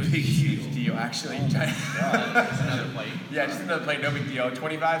very It was a huge deal actually. It's another plate. Yeah, just another plate, no big deal.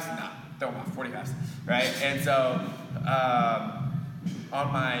 25s? Nah, don't want 45s. Right? And so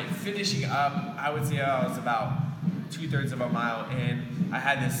on my finishing up, I would say I was about 2/3 of a mile in. I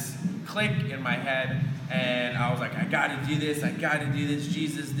had this click in my head, and I was like, I gotta do this,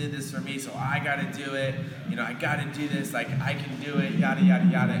 Jesus did this for me, so I gotta do it. You know, I gotta do this, like, I can do it, yada, yada,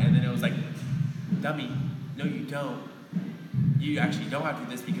 yada. And then it was like, dummy, no you don't. You actually don't have to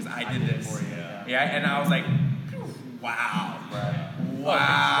do this because I did this. Before, Yeah, and I was like, wow. Right.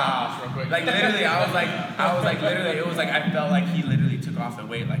 Wow. Real quick. Like literally, I was like literally, it was like I felt like he literally took off the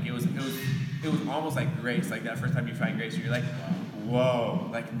weight. Like it was almost like grace. Like that first time you find grace, you're like, whoa.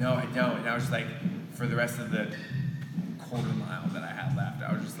 Like no, I don't. And I was just like, for the rest of the quarter mile that I had left,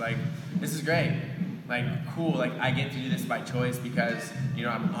 I was just like, this is great. Like cool. Like I get to do this by choice because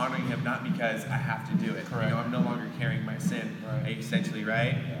I'm honoring him, not because I have to do it. Correct. I'm no longer carrying my sin, Right. essentially,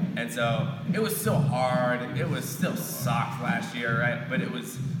 right? And so it was still hard. It was still sucked last year, right? But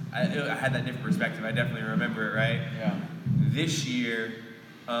I had that different perspective. I definitely remember it, right? Yeah. This year,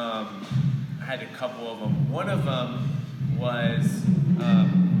 I had a couple of them. One of them was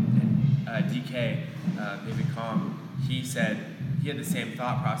DK, David Kong. He said he had the same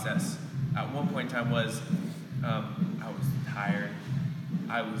thought process. At one point in time I was tired.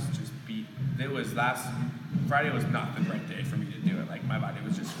 I was just beat. Friday was not the right day for me to do it. Like my body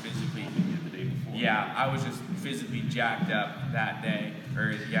was just physically. the day before. Yeah, I was just physically jacked up that day.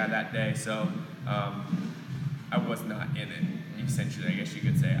 So I was not in it. Essentially, I guess you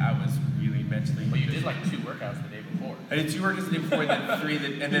could say I was really mentally. But you did like 2 workouts the day before. I did 2 workouts the day before, and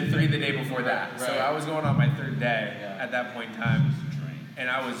then 3 the day before that. So Right. I was going on my 3rd day Yeah. at that point in time, and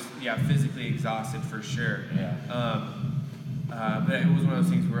I was physically exhausted for sure. Yeah. But it was one of those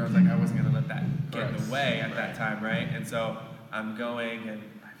things where I was like, I wasn't gonna let that get in Right. the way at that Right. time, right? And so I'm going, and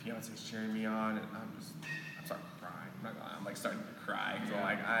my fiance's cheering me on, and I'm starting to cry. I'm not gonna lie, I'm like starting to cry. So Yeah.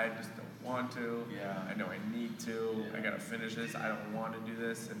 like I just don't want to. Yeah. I know I need to. Yeah. I gotta finish this. I don't want to do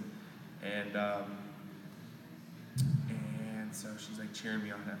this, and and so she's like cheering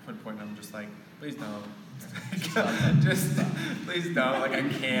me on. At one point, I'm just like, please don't. Just please don't. Like I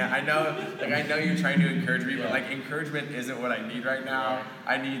can't. I know you're trying to encourage me, but like encouragement isn't what I need right now.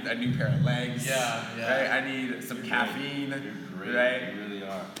 I need a new pair of legs. Yeah. Right. I need some caffeine. You're great. Right. You really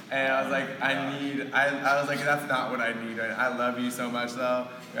are. And I was like, I was like, that's not what I need. Right? I love you so much though.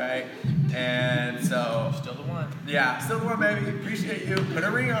 Right. And so. Still the one. Yeah, still the one, baby. Appreciate you. Put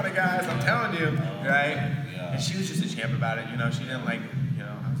a ring on it, guys. I'm telling you, right? Yeah. And she was just a champ about it. She didn't like,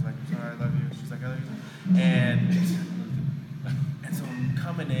 I was like, I'm sorry, I love you. She's like, I love you too. And so I'm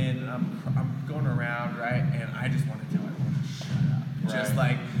coming in, and I'm going around, right? And I just want to tell everyone to shut up. Right. Just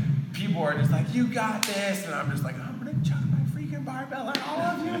like, people are just like, you got this. And I'm just like, I'm going to chuck my freaking barbell at all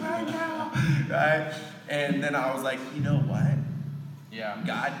of you right now, right? And then I was like, you know what? Yeah.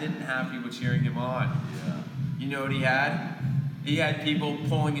 God didn't have people cheering him on. Yeah. You know what he had? He had people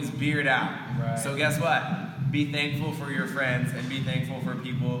pulling his beard out. Right. So guess what? Be thankful for your friends and be thankful for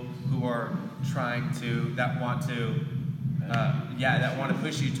people who are that want to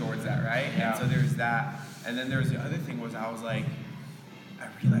push you towards that, right? Yeah. And so there's that. And then there's the other thing was I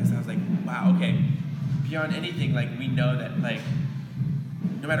realized, wow, okay, beyond anything, like we know that like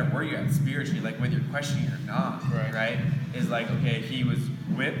no matter where you're at spiritually, like whether you're questioning or not, right? Is like, okay, he was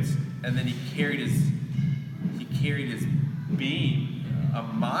whipped and then he carried his beam a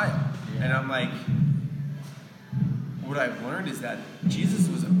mile. Yeah. And I'm like, what I've learned is that Jesus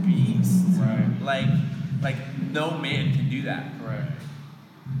was a beast. Right. Like no man can do that.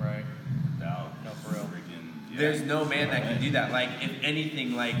 Right. Without No, for real. freaking. There's no man that can do that. Like, if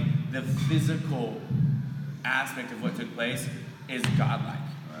anything, like the physical aspect of what took place is godlike.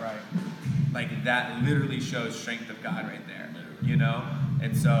 Right. Like that literally shows strength of God right there.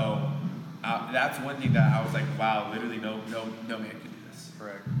 And so that's one thing that I was like, wow, literally no man can do this.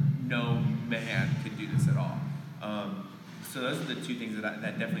 Correct. No man can do this at all. So those are the two things that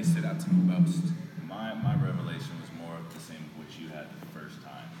definitely stood out to me most. My revelation was more of the same of what you had the first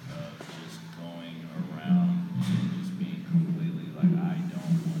time, of just going around and just being completely like, I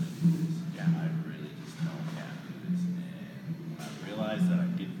don't want to do this. Yeah, I really just don't want to do this. And when I realized that I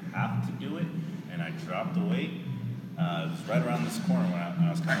didn't have to do it, and I dropped the weight, it was right around this corner when I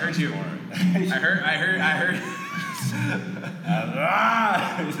was I coming heard around you. this corner. I heard.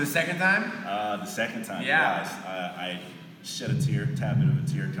 The second time? The second time, Yeah. yes, I shed a tear, tad bit of a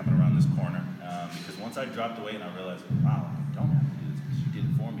tear coming around this corner, because once I dropped away and I realized, wow, I don't have to do this because you did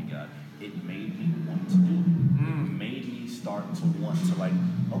it for me, God. It made me want to do it. It made me start to want to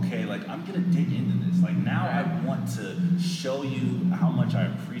okay, I'm gonna dig into this. Like now I want to show you how much I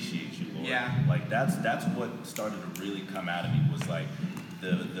appreciate you, Lord. Yeah. That's what started to really come out of me was like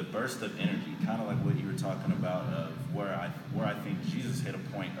the burst of energy, kind of like what you were talking about of where I think Jesus hit a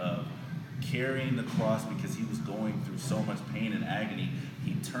point of carrying the cross because he was going through so much pain and agony.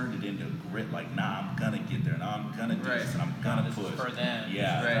 He turned it into grit, like, nah, I'm gonna get there, nah, I'm gonna do this, and I'm gonna This is push. for them.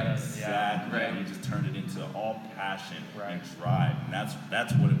 Yeah, Right. exactly. Right. He just turned it into all passion Right. and drive, and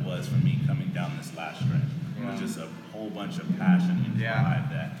that's what it was for me coming down this last stretch. It Yeah. was just a whole bunch of passion and Yeah. drive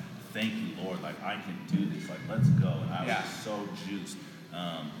that, thank you, Lord, like I can do this, like let's go. And I Yeah. was so juiced.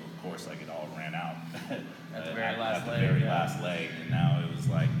 Of course, like it all ran out At the very last at the leg, very yeah. last leg, and now it was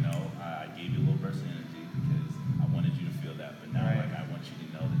like, no, I gave you a little burst of energy because I wanted you to feel that, but now Right. like I want you to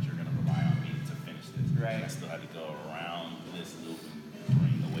know that you're gonna rely on me to finish this. Right. And I still had to go around this loop and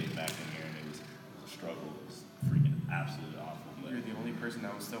bring the weight back in here, and it was a struggle. It was freaking absolutely awful. But You're the only person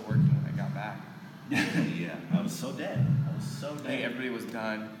that was still working when I got back. yeah, I was so dead. I was so I think dead. everybody was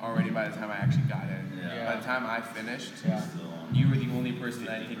done already by the time I actually got in. Yeah. By the time I finished, Yeah. Still on you were the only person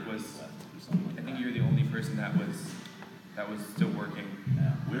that I think was. left or something like I think that. you were the only person that was still working.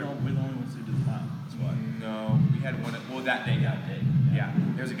 Yeah, we're the only ones who did the time. That's why. No, we had one. Well, that day. That day. Yeah,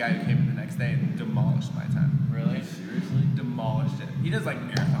 there was a guy who came in the next day and demolished my time. Really? Seriously? Demolished it. He does like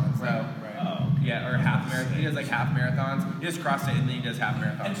marathons, though. Right. Oh, okay. Yeah, or half marathon. He does like half marathons. He does CrossFit and then he does half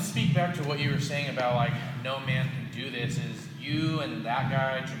And to marathons. speak back to what you were saying about no man can do this, is you and that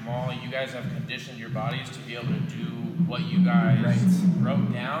guy Jamal, you guys have conditioned your bodies to be able to do what you guys Right.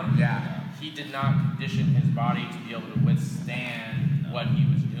 wrote down. Yeah. He did not condition his body to be able to withstand what he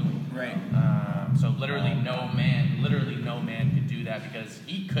was doing. Right. So literally no man could do that because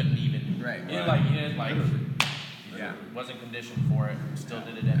he couldn't even. Right. He Yeah. wasn't conditioned for it. Still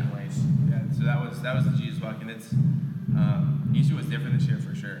did it anyways. Yeah. So that was the Jesus walk, and it's Easter was different this year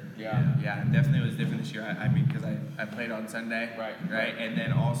for sure. Yeah. Yeah, definitely was different this year. I mean, because I played on Sunday. Right. And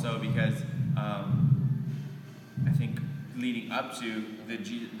then also because I think leading up to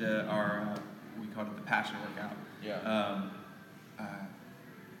our we called it the passion workout. Yeah.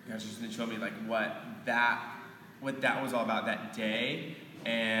 God just showed me what that what that was all about that day,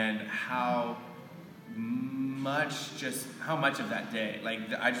 and how much of that day, like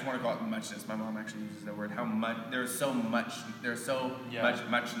I just want to call it muchness. My mom actually uses that word. How much there's so much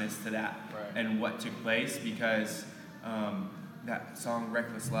muchness to that, Right. and what took place because that song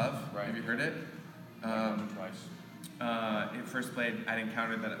 "Reckless Love." Right. Have you heard it? Twice. It first played. I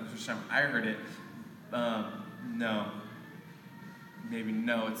encountered that. It was the first time I heard it. No. Maybe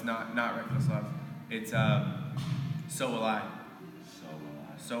no. It's not "Reckless Love." It's "So Will I."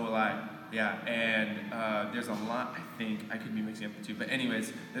 So will I. Yeah, and there's a line, I think, I could be mixing up the two, but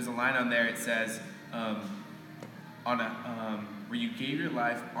anyways, there's a line on there, it says, where you gave your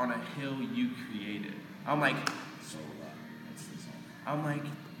life on a hill you created. I'm like, So that's the song. I'm like,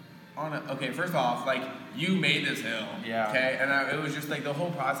 okay, first off, like, you made this hill, Yeah. okay, and it was just like the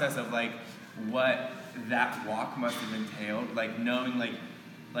whole process of like, what that walk must have entailed, like knowing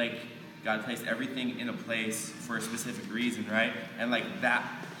like God placed everything in a place for a specific reason, right? And like that,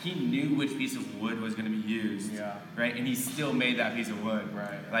 he knew which piece of wood was going to be used, Yeah. right? And he still made that piece of wood,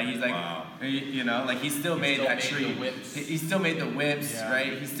 Right. Like he's like, Wow. you know, like he still made still that made tree. the whips. He still made the whips, Yeah.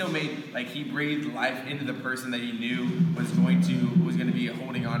 right? He still made, like, he breathed life into the person that he knew was going to be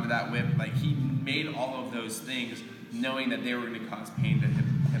holding on to that whip. Like he made all of those things, knowing that they were going to cause pain to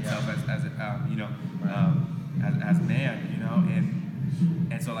himself as you know, as man, you know,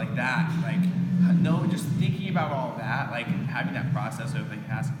 and so like that, like no, just thinking about all that, like having that process over the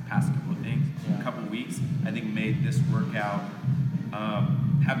past couple of things, Yeah. couple of weeks, I think made this workout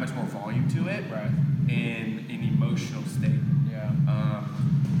have much more volume to it, Right. in an emotional state. Yeah.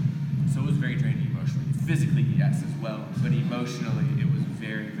 So it was very draining emotionally. Physically, yes, as well, but emotionally, it was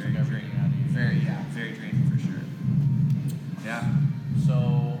very, very Took everything out of draining. you. Very draining for sure. Yeah.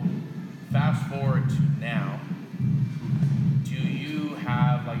 So, fast forward to now. Do you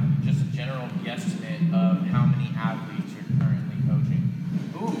have like just a general guesstimate of how many athletes you're currently coaching?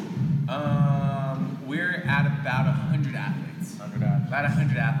 We're at about 100 athletes. 100 athletes. About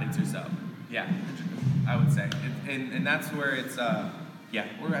 100 athletes or so. Yeah, 100, I would say. And that's where it's, I'd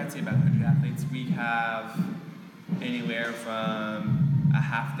say about 100 athletes. We have anywhere from a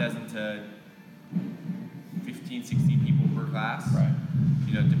half dozen to 15, 16 people per class. Right.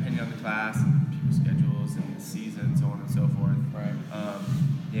 You know, depending on the class and people's schedules and the season, so on and so forth. Right.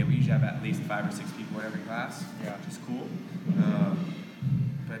 We usually have at least 5 or 6 people in every class, Yeah. which is cool.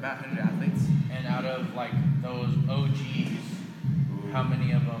 But about 100 athletes. And out of like those OGs, how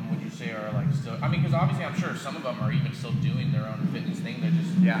many of them would you say are like still? I mean, because obviously I'm sure some of them are even still doing their own fitness thing. They're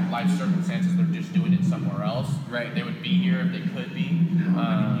just life circumstances. They're just doing it somewhere else. Right. They would be here if they could be.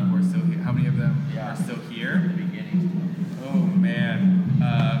 How many people are still here? How many of them Yeah. are still In here? the beginning, Oh man.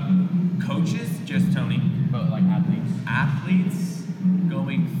 Coaches, just Tony. but like athletes. Athletes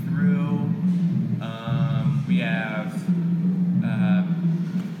going through. We have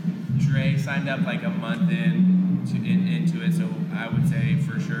Dre signed up like a month into it, so I would say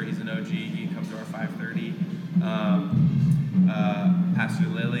for sure he's an OG. He comes to our 5:30. Pastor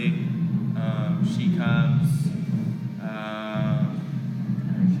Lily, she comes.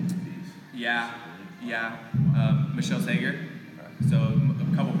 Michelle Sager. So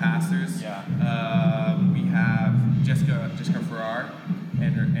a couple pastors. Yeah. We have Jessica Farrar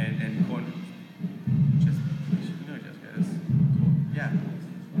and Colton. You know who Jessica is. Cool. Yeah.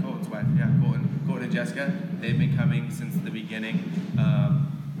 Colton's wife. Yeah, Colton and Jessica. They've been coming since the beginning.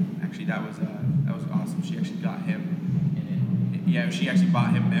 Actually, that was awesome. She actually got him. In Yeah, she actually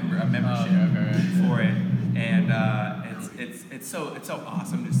bought him a membership okay. for it, and it's so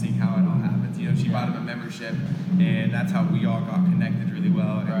awesome to see how it all happens. You know, she bought him a membership, and that's how we all got connected really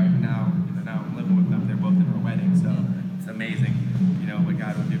well. And Right. now I'm living with them. They're both in our wedding, so it's amazing. You know what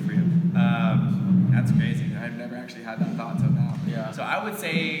God will do for you. That's crazy. I've never actually had that thought till now. Yeah. So I would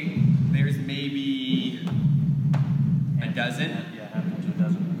say there's maybe a dozen, Yeah, half to a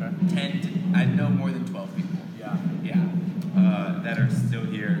dozen. Okay. 10 to, I know more than 12 people. Yeah. Yeah, that are still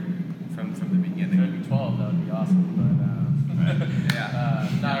here from the beginning. Could be 12. That would be awesome. But Yeah.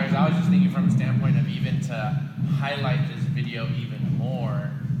 I was just thinking from the standpoint of even to highlight this video even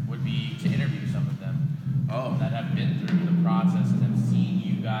more would be to interview some of them that have been through the process and have seen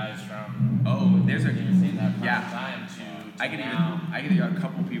you guys from There's a in that prime yeah. time to I could now. even a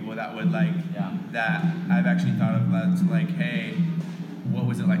couple people that would like Yeah. that I've actually thought of that's like, hey, what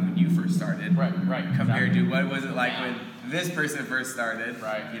was it like when you first started? Right. Compared exactly. to what was it like Yeah. when this person first started?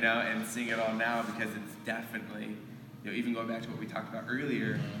 Right. You know, and seeing it all now because it's definitely, you know, even going back to what we talked about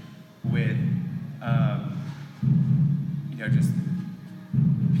earlier with, you know, just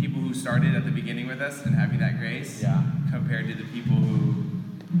people who started at the beginning with us and having that grace. Yeah. Compared to the people who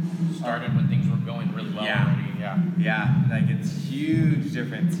Started when things were going really well Yeah. already. Yeah. Yeah, like it's huge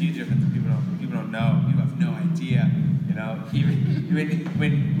difference. People don't know. People have no idea. You know, even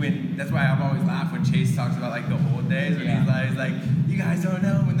when that's why I've always laughed when Chase talks about like the old days when he's like, you guys don't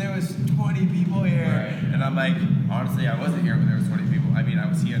know when there was 20 people here, Right. and I'm like, honestly, I wasn't here when there was 20 people. I mean, I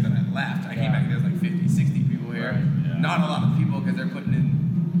was here and then I left. I came back and there was like 50, 60 people here. Right. Yeah. Not a lot of people because they're putting in,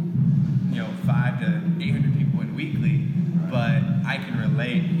 500 to 800 people in weekly. But I can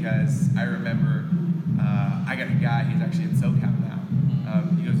relate because I remember I got a guy, he's actually in SoCal now.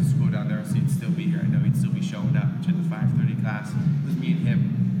 He goes to school down there, so he'd still be here. I know he'd still be showing up to the 5:30 class. It was me and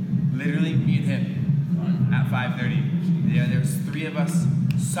him. Literally me and him at 5:30. Yeah, there was 3 of us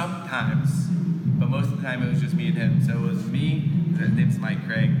sometimes, but most of the time it was just me and him. So it was me, his name's Mike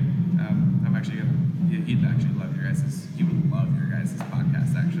Craig. I'm actually gonna, he'd actually love he would love your guys'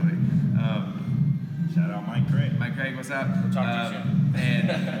 podcast actually. Shout out Mike Craig. Mike Craig, what's up? We'll talk to you soon.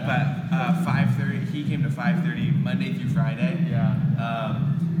 But 5:30, he came to 5:30 Monday through Friday. Yeah.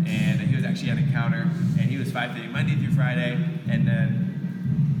 And he was actually at Encounter, and he was 5:30 Monday through Friday, and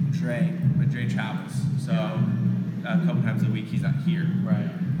then Dre travels, so a couple times a week he's not here. Right.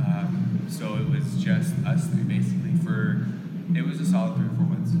 So it was just us 3 basically it was a solid 3 or 4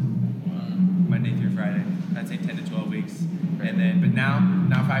 months, Monday through Friday. I'd say 10 to 12 weeks. And then, but now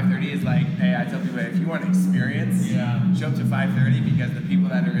 5:30 is like, hey, I tell people if you want experience, show up to 5:30 because the people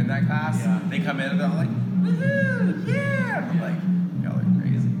that are in that class, they come in and they're all like, woohoo, yeah. And I'm like, y'all are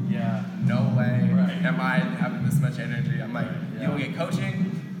crazy. Yeah. No way Right. am I having this much energy. I'm like, Yeah. you'll get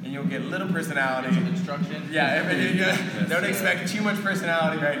coaching and you'll get a little personality. Some instruction. Yeah, don't expect too much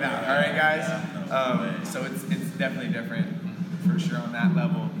personality right now. All right, guys. So it's definitely different for sure on that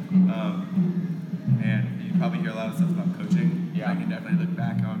level. And you probably hear a lot of stuff about coaching. Yeah. I can definitely look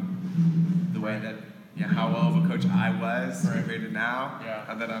back on the way that how well of a coach I was compared to now. Yeah.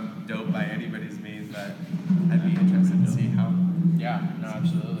 Not that I'm dope by anybody's means, but I'd be interested to see how Yeah. No,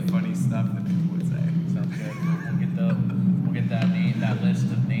 absolutely. funny stuff that people would say. Sounds good. We'll get that list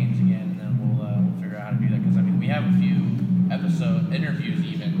of names again, and then we'll figure out how to do that. Because I mean, we have a few interviews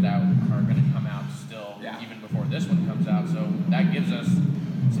even that are going to come out still, even before this one comes out. So that gives us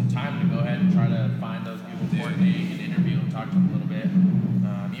some time to go ahead and try to find those people, coordinate and interview and talk to them a little bit.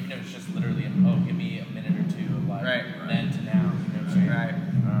 Even if it's just literally, give me a minute or two of like then to now. You know what I'm saying? Right.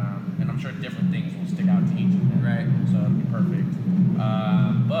 And I'm sure different things will stick out to each of them. Right. So it'll be perfect.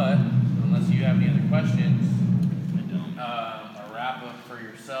 But unless you have any other questions, I don't. a wrap up for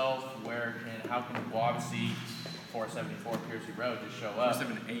yourself. How can obviously 474 Piercy Road just show up?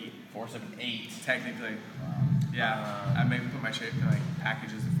 478. 478. Technically. Yeah. I maybe put my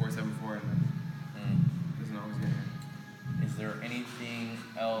packages at 474 and then doesn't always get here. Is there anything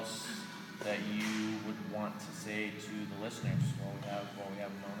else that you would want to say to the listeners while we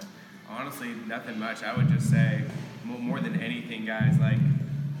have a moment? Honestly, nothing much. I would just say, more than anything, guys, like,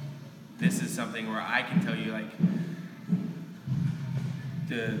 this is something where I can tell you, like,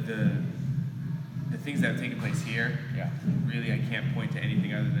 the things that have taken place here, really I can't point to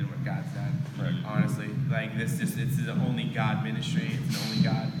anything other than what God's done. Right. Honestly, like it's the only God ministry. It's the only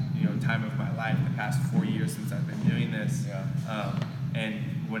God, time of my life. The past 4 years since I've been doing this, and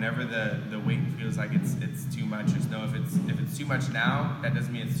whenever the weight feels like it's too much, just know if it's too much now, that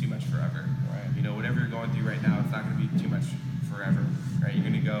doesn't mean it's too much forever. Right. Whatever you're going through right now, it's not going to be too much forever. Right? You're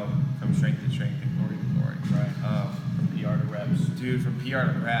going to go from strength to strength and glory to glory. Right. From PR to reps. Dude, from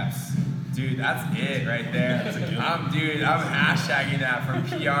PR to reps. Dude, that's it right there. I'm hashtagging that from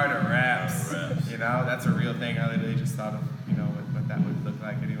PR to reps. That's a real thing. I literally just thought of, what that would look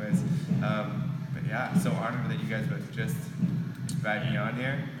like anyways. But yeah, so honored that you guys would just invite me on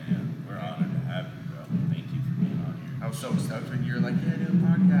here. Man, we're honored to have you, bro. Thank you for being on here. I was so stoked when you were like, yeah, do a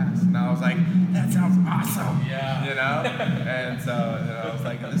podcast. And I was like, that sounds awesome. Yeah. And so I was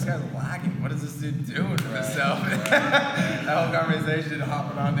like, this guy's lagging. What is this dude doing to himself? That whole conversation,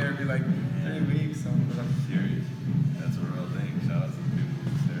 hopping on there and be like, 3 weeks. I'm Serious. That's a real thing. Shout out to the people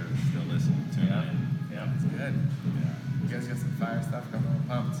who's there still listening to it. Yeah, it's good. Yeah. You guys got some fire stuff coming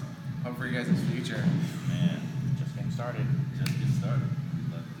on. Pumped for you guys' future. Man, Just getting started. just get started.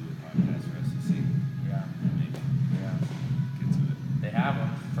 We'd love to do a podcast for SEC. Yeah. Maybe get to it. They have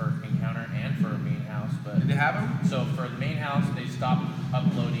them for Encounter and for Main House, but Did they have them? so for the Main House they stopped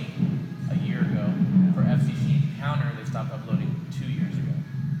uploading a year ago. For FCC Encounter they stopped uploading 2 years ago.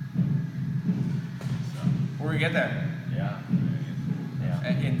 So, We're gonna get there. Yeah.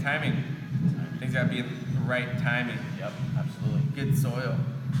 Yeah. In timing. Things gotta be in the right timing. Yep. Absolutely. Good soil.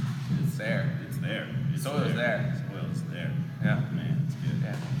 It's there. it's there. Soil's there. Soil's there. Yeah. Man, it's good.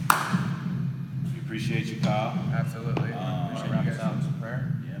 Yeah. We appreciate you, Kyle. Absolutely. Want Appreciate to wrap you us guys. out with some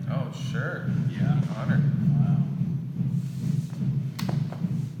prayer? Yeah. Oh, sure. Yeah. Honored. Wow.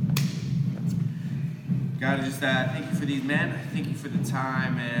 I just thank you for these men. Thank you for the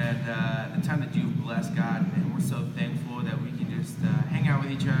time and the time that you've blessed, God. And we're so thankful that we can just hang out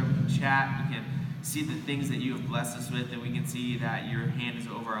with each other, we can chat, we can see the things that you have blessed us with, and we can see that your hand is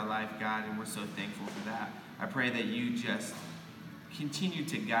over our life, God, and we're so thankful for that. I pray that you just continue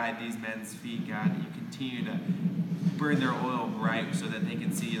to guide these men's feet, God, that you continue to burn their oil bright so that they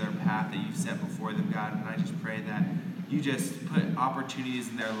can see their path that you've set before them, God. And I just pray that you just put opportunities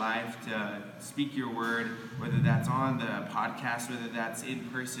in their life to speak your word, whether that's on the podcast, whether that's in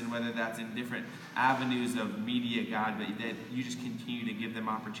person, whether that's in different avenues of media, God, but that you just continue to give them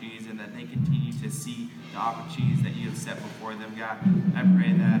opportunities and that they continue to see the opportunities that you have set before them, God. I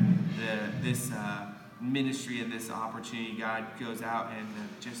pray that this ministry and this opportunity, God, goes out and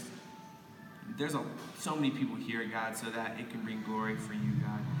just there's so many people here, God, so that it can bring glory for you,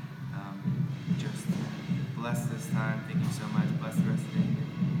 God. Just bless this time. Thank you so much. Bless the rest of the day.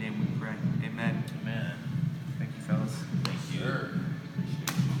 In your name we pray. Amen. Amen. Thank you, fellas. Thank you. Sure.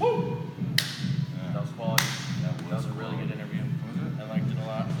 Woo! Yeah. That was quality. That was a really good interview. Was it? I liked it a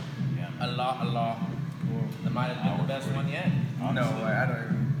lot. Yeah, A man. lot. That might have been the best one yet. No,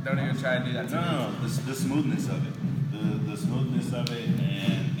 I don't even try to do that. No, the smoothness of it, the smoothness of it,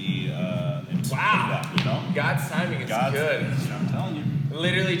 and the Wow. that, you know, God's timing is good. I'm telling you.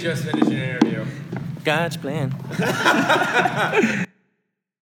 Literally just finished an interview. God's plan.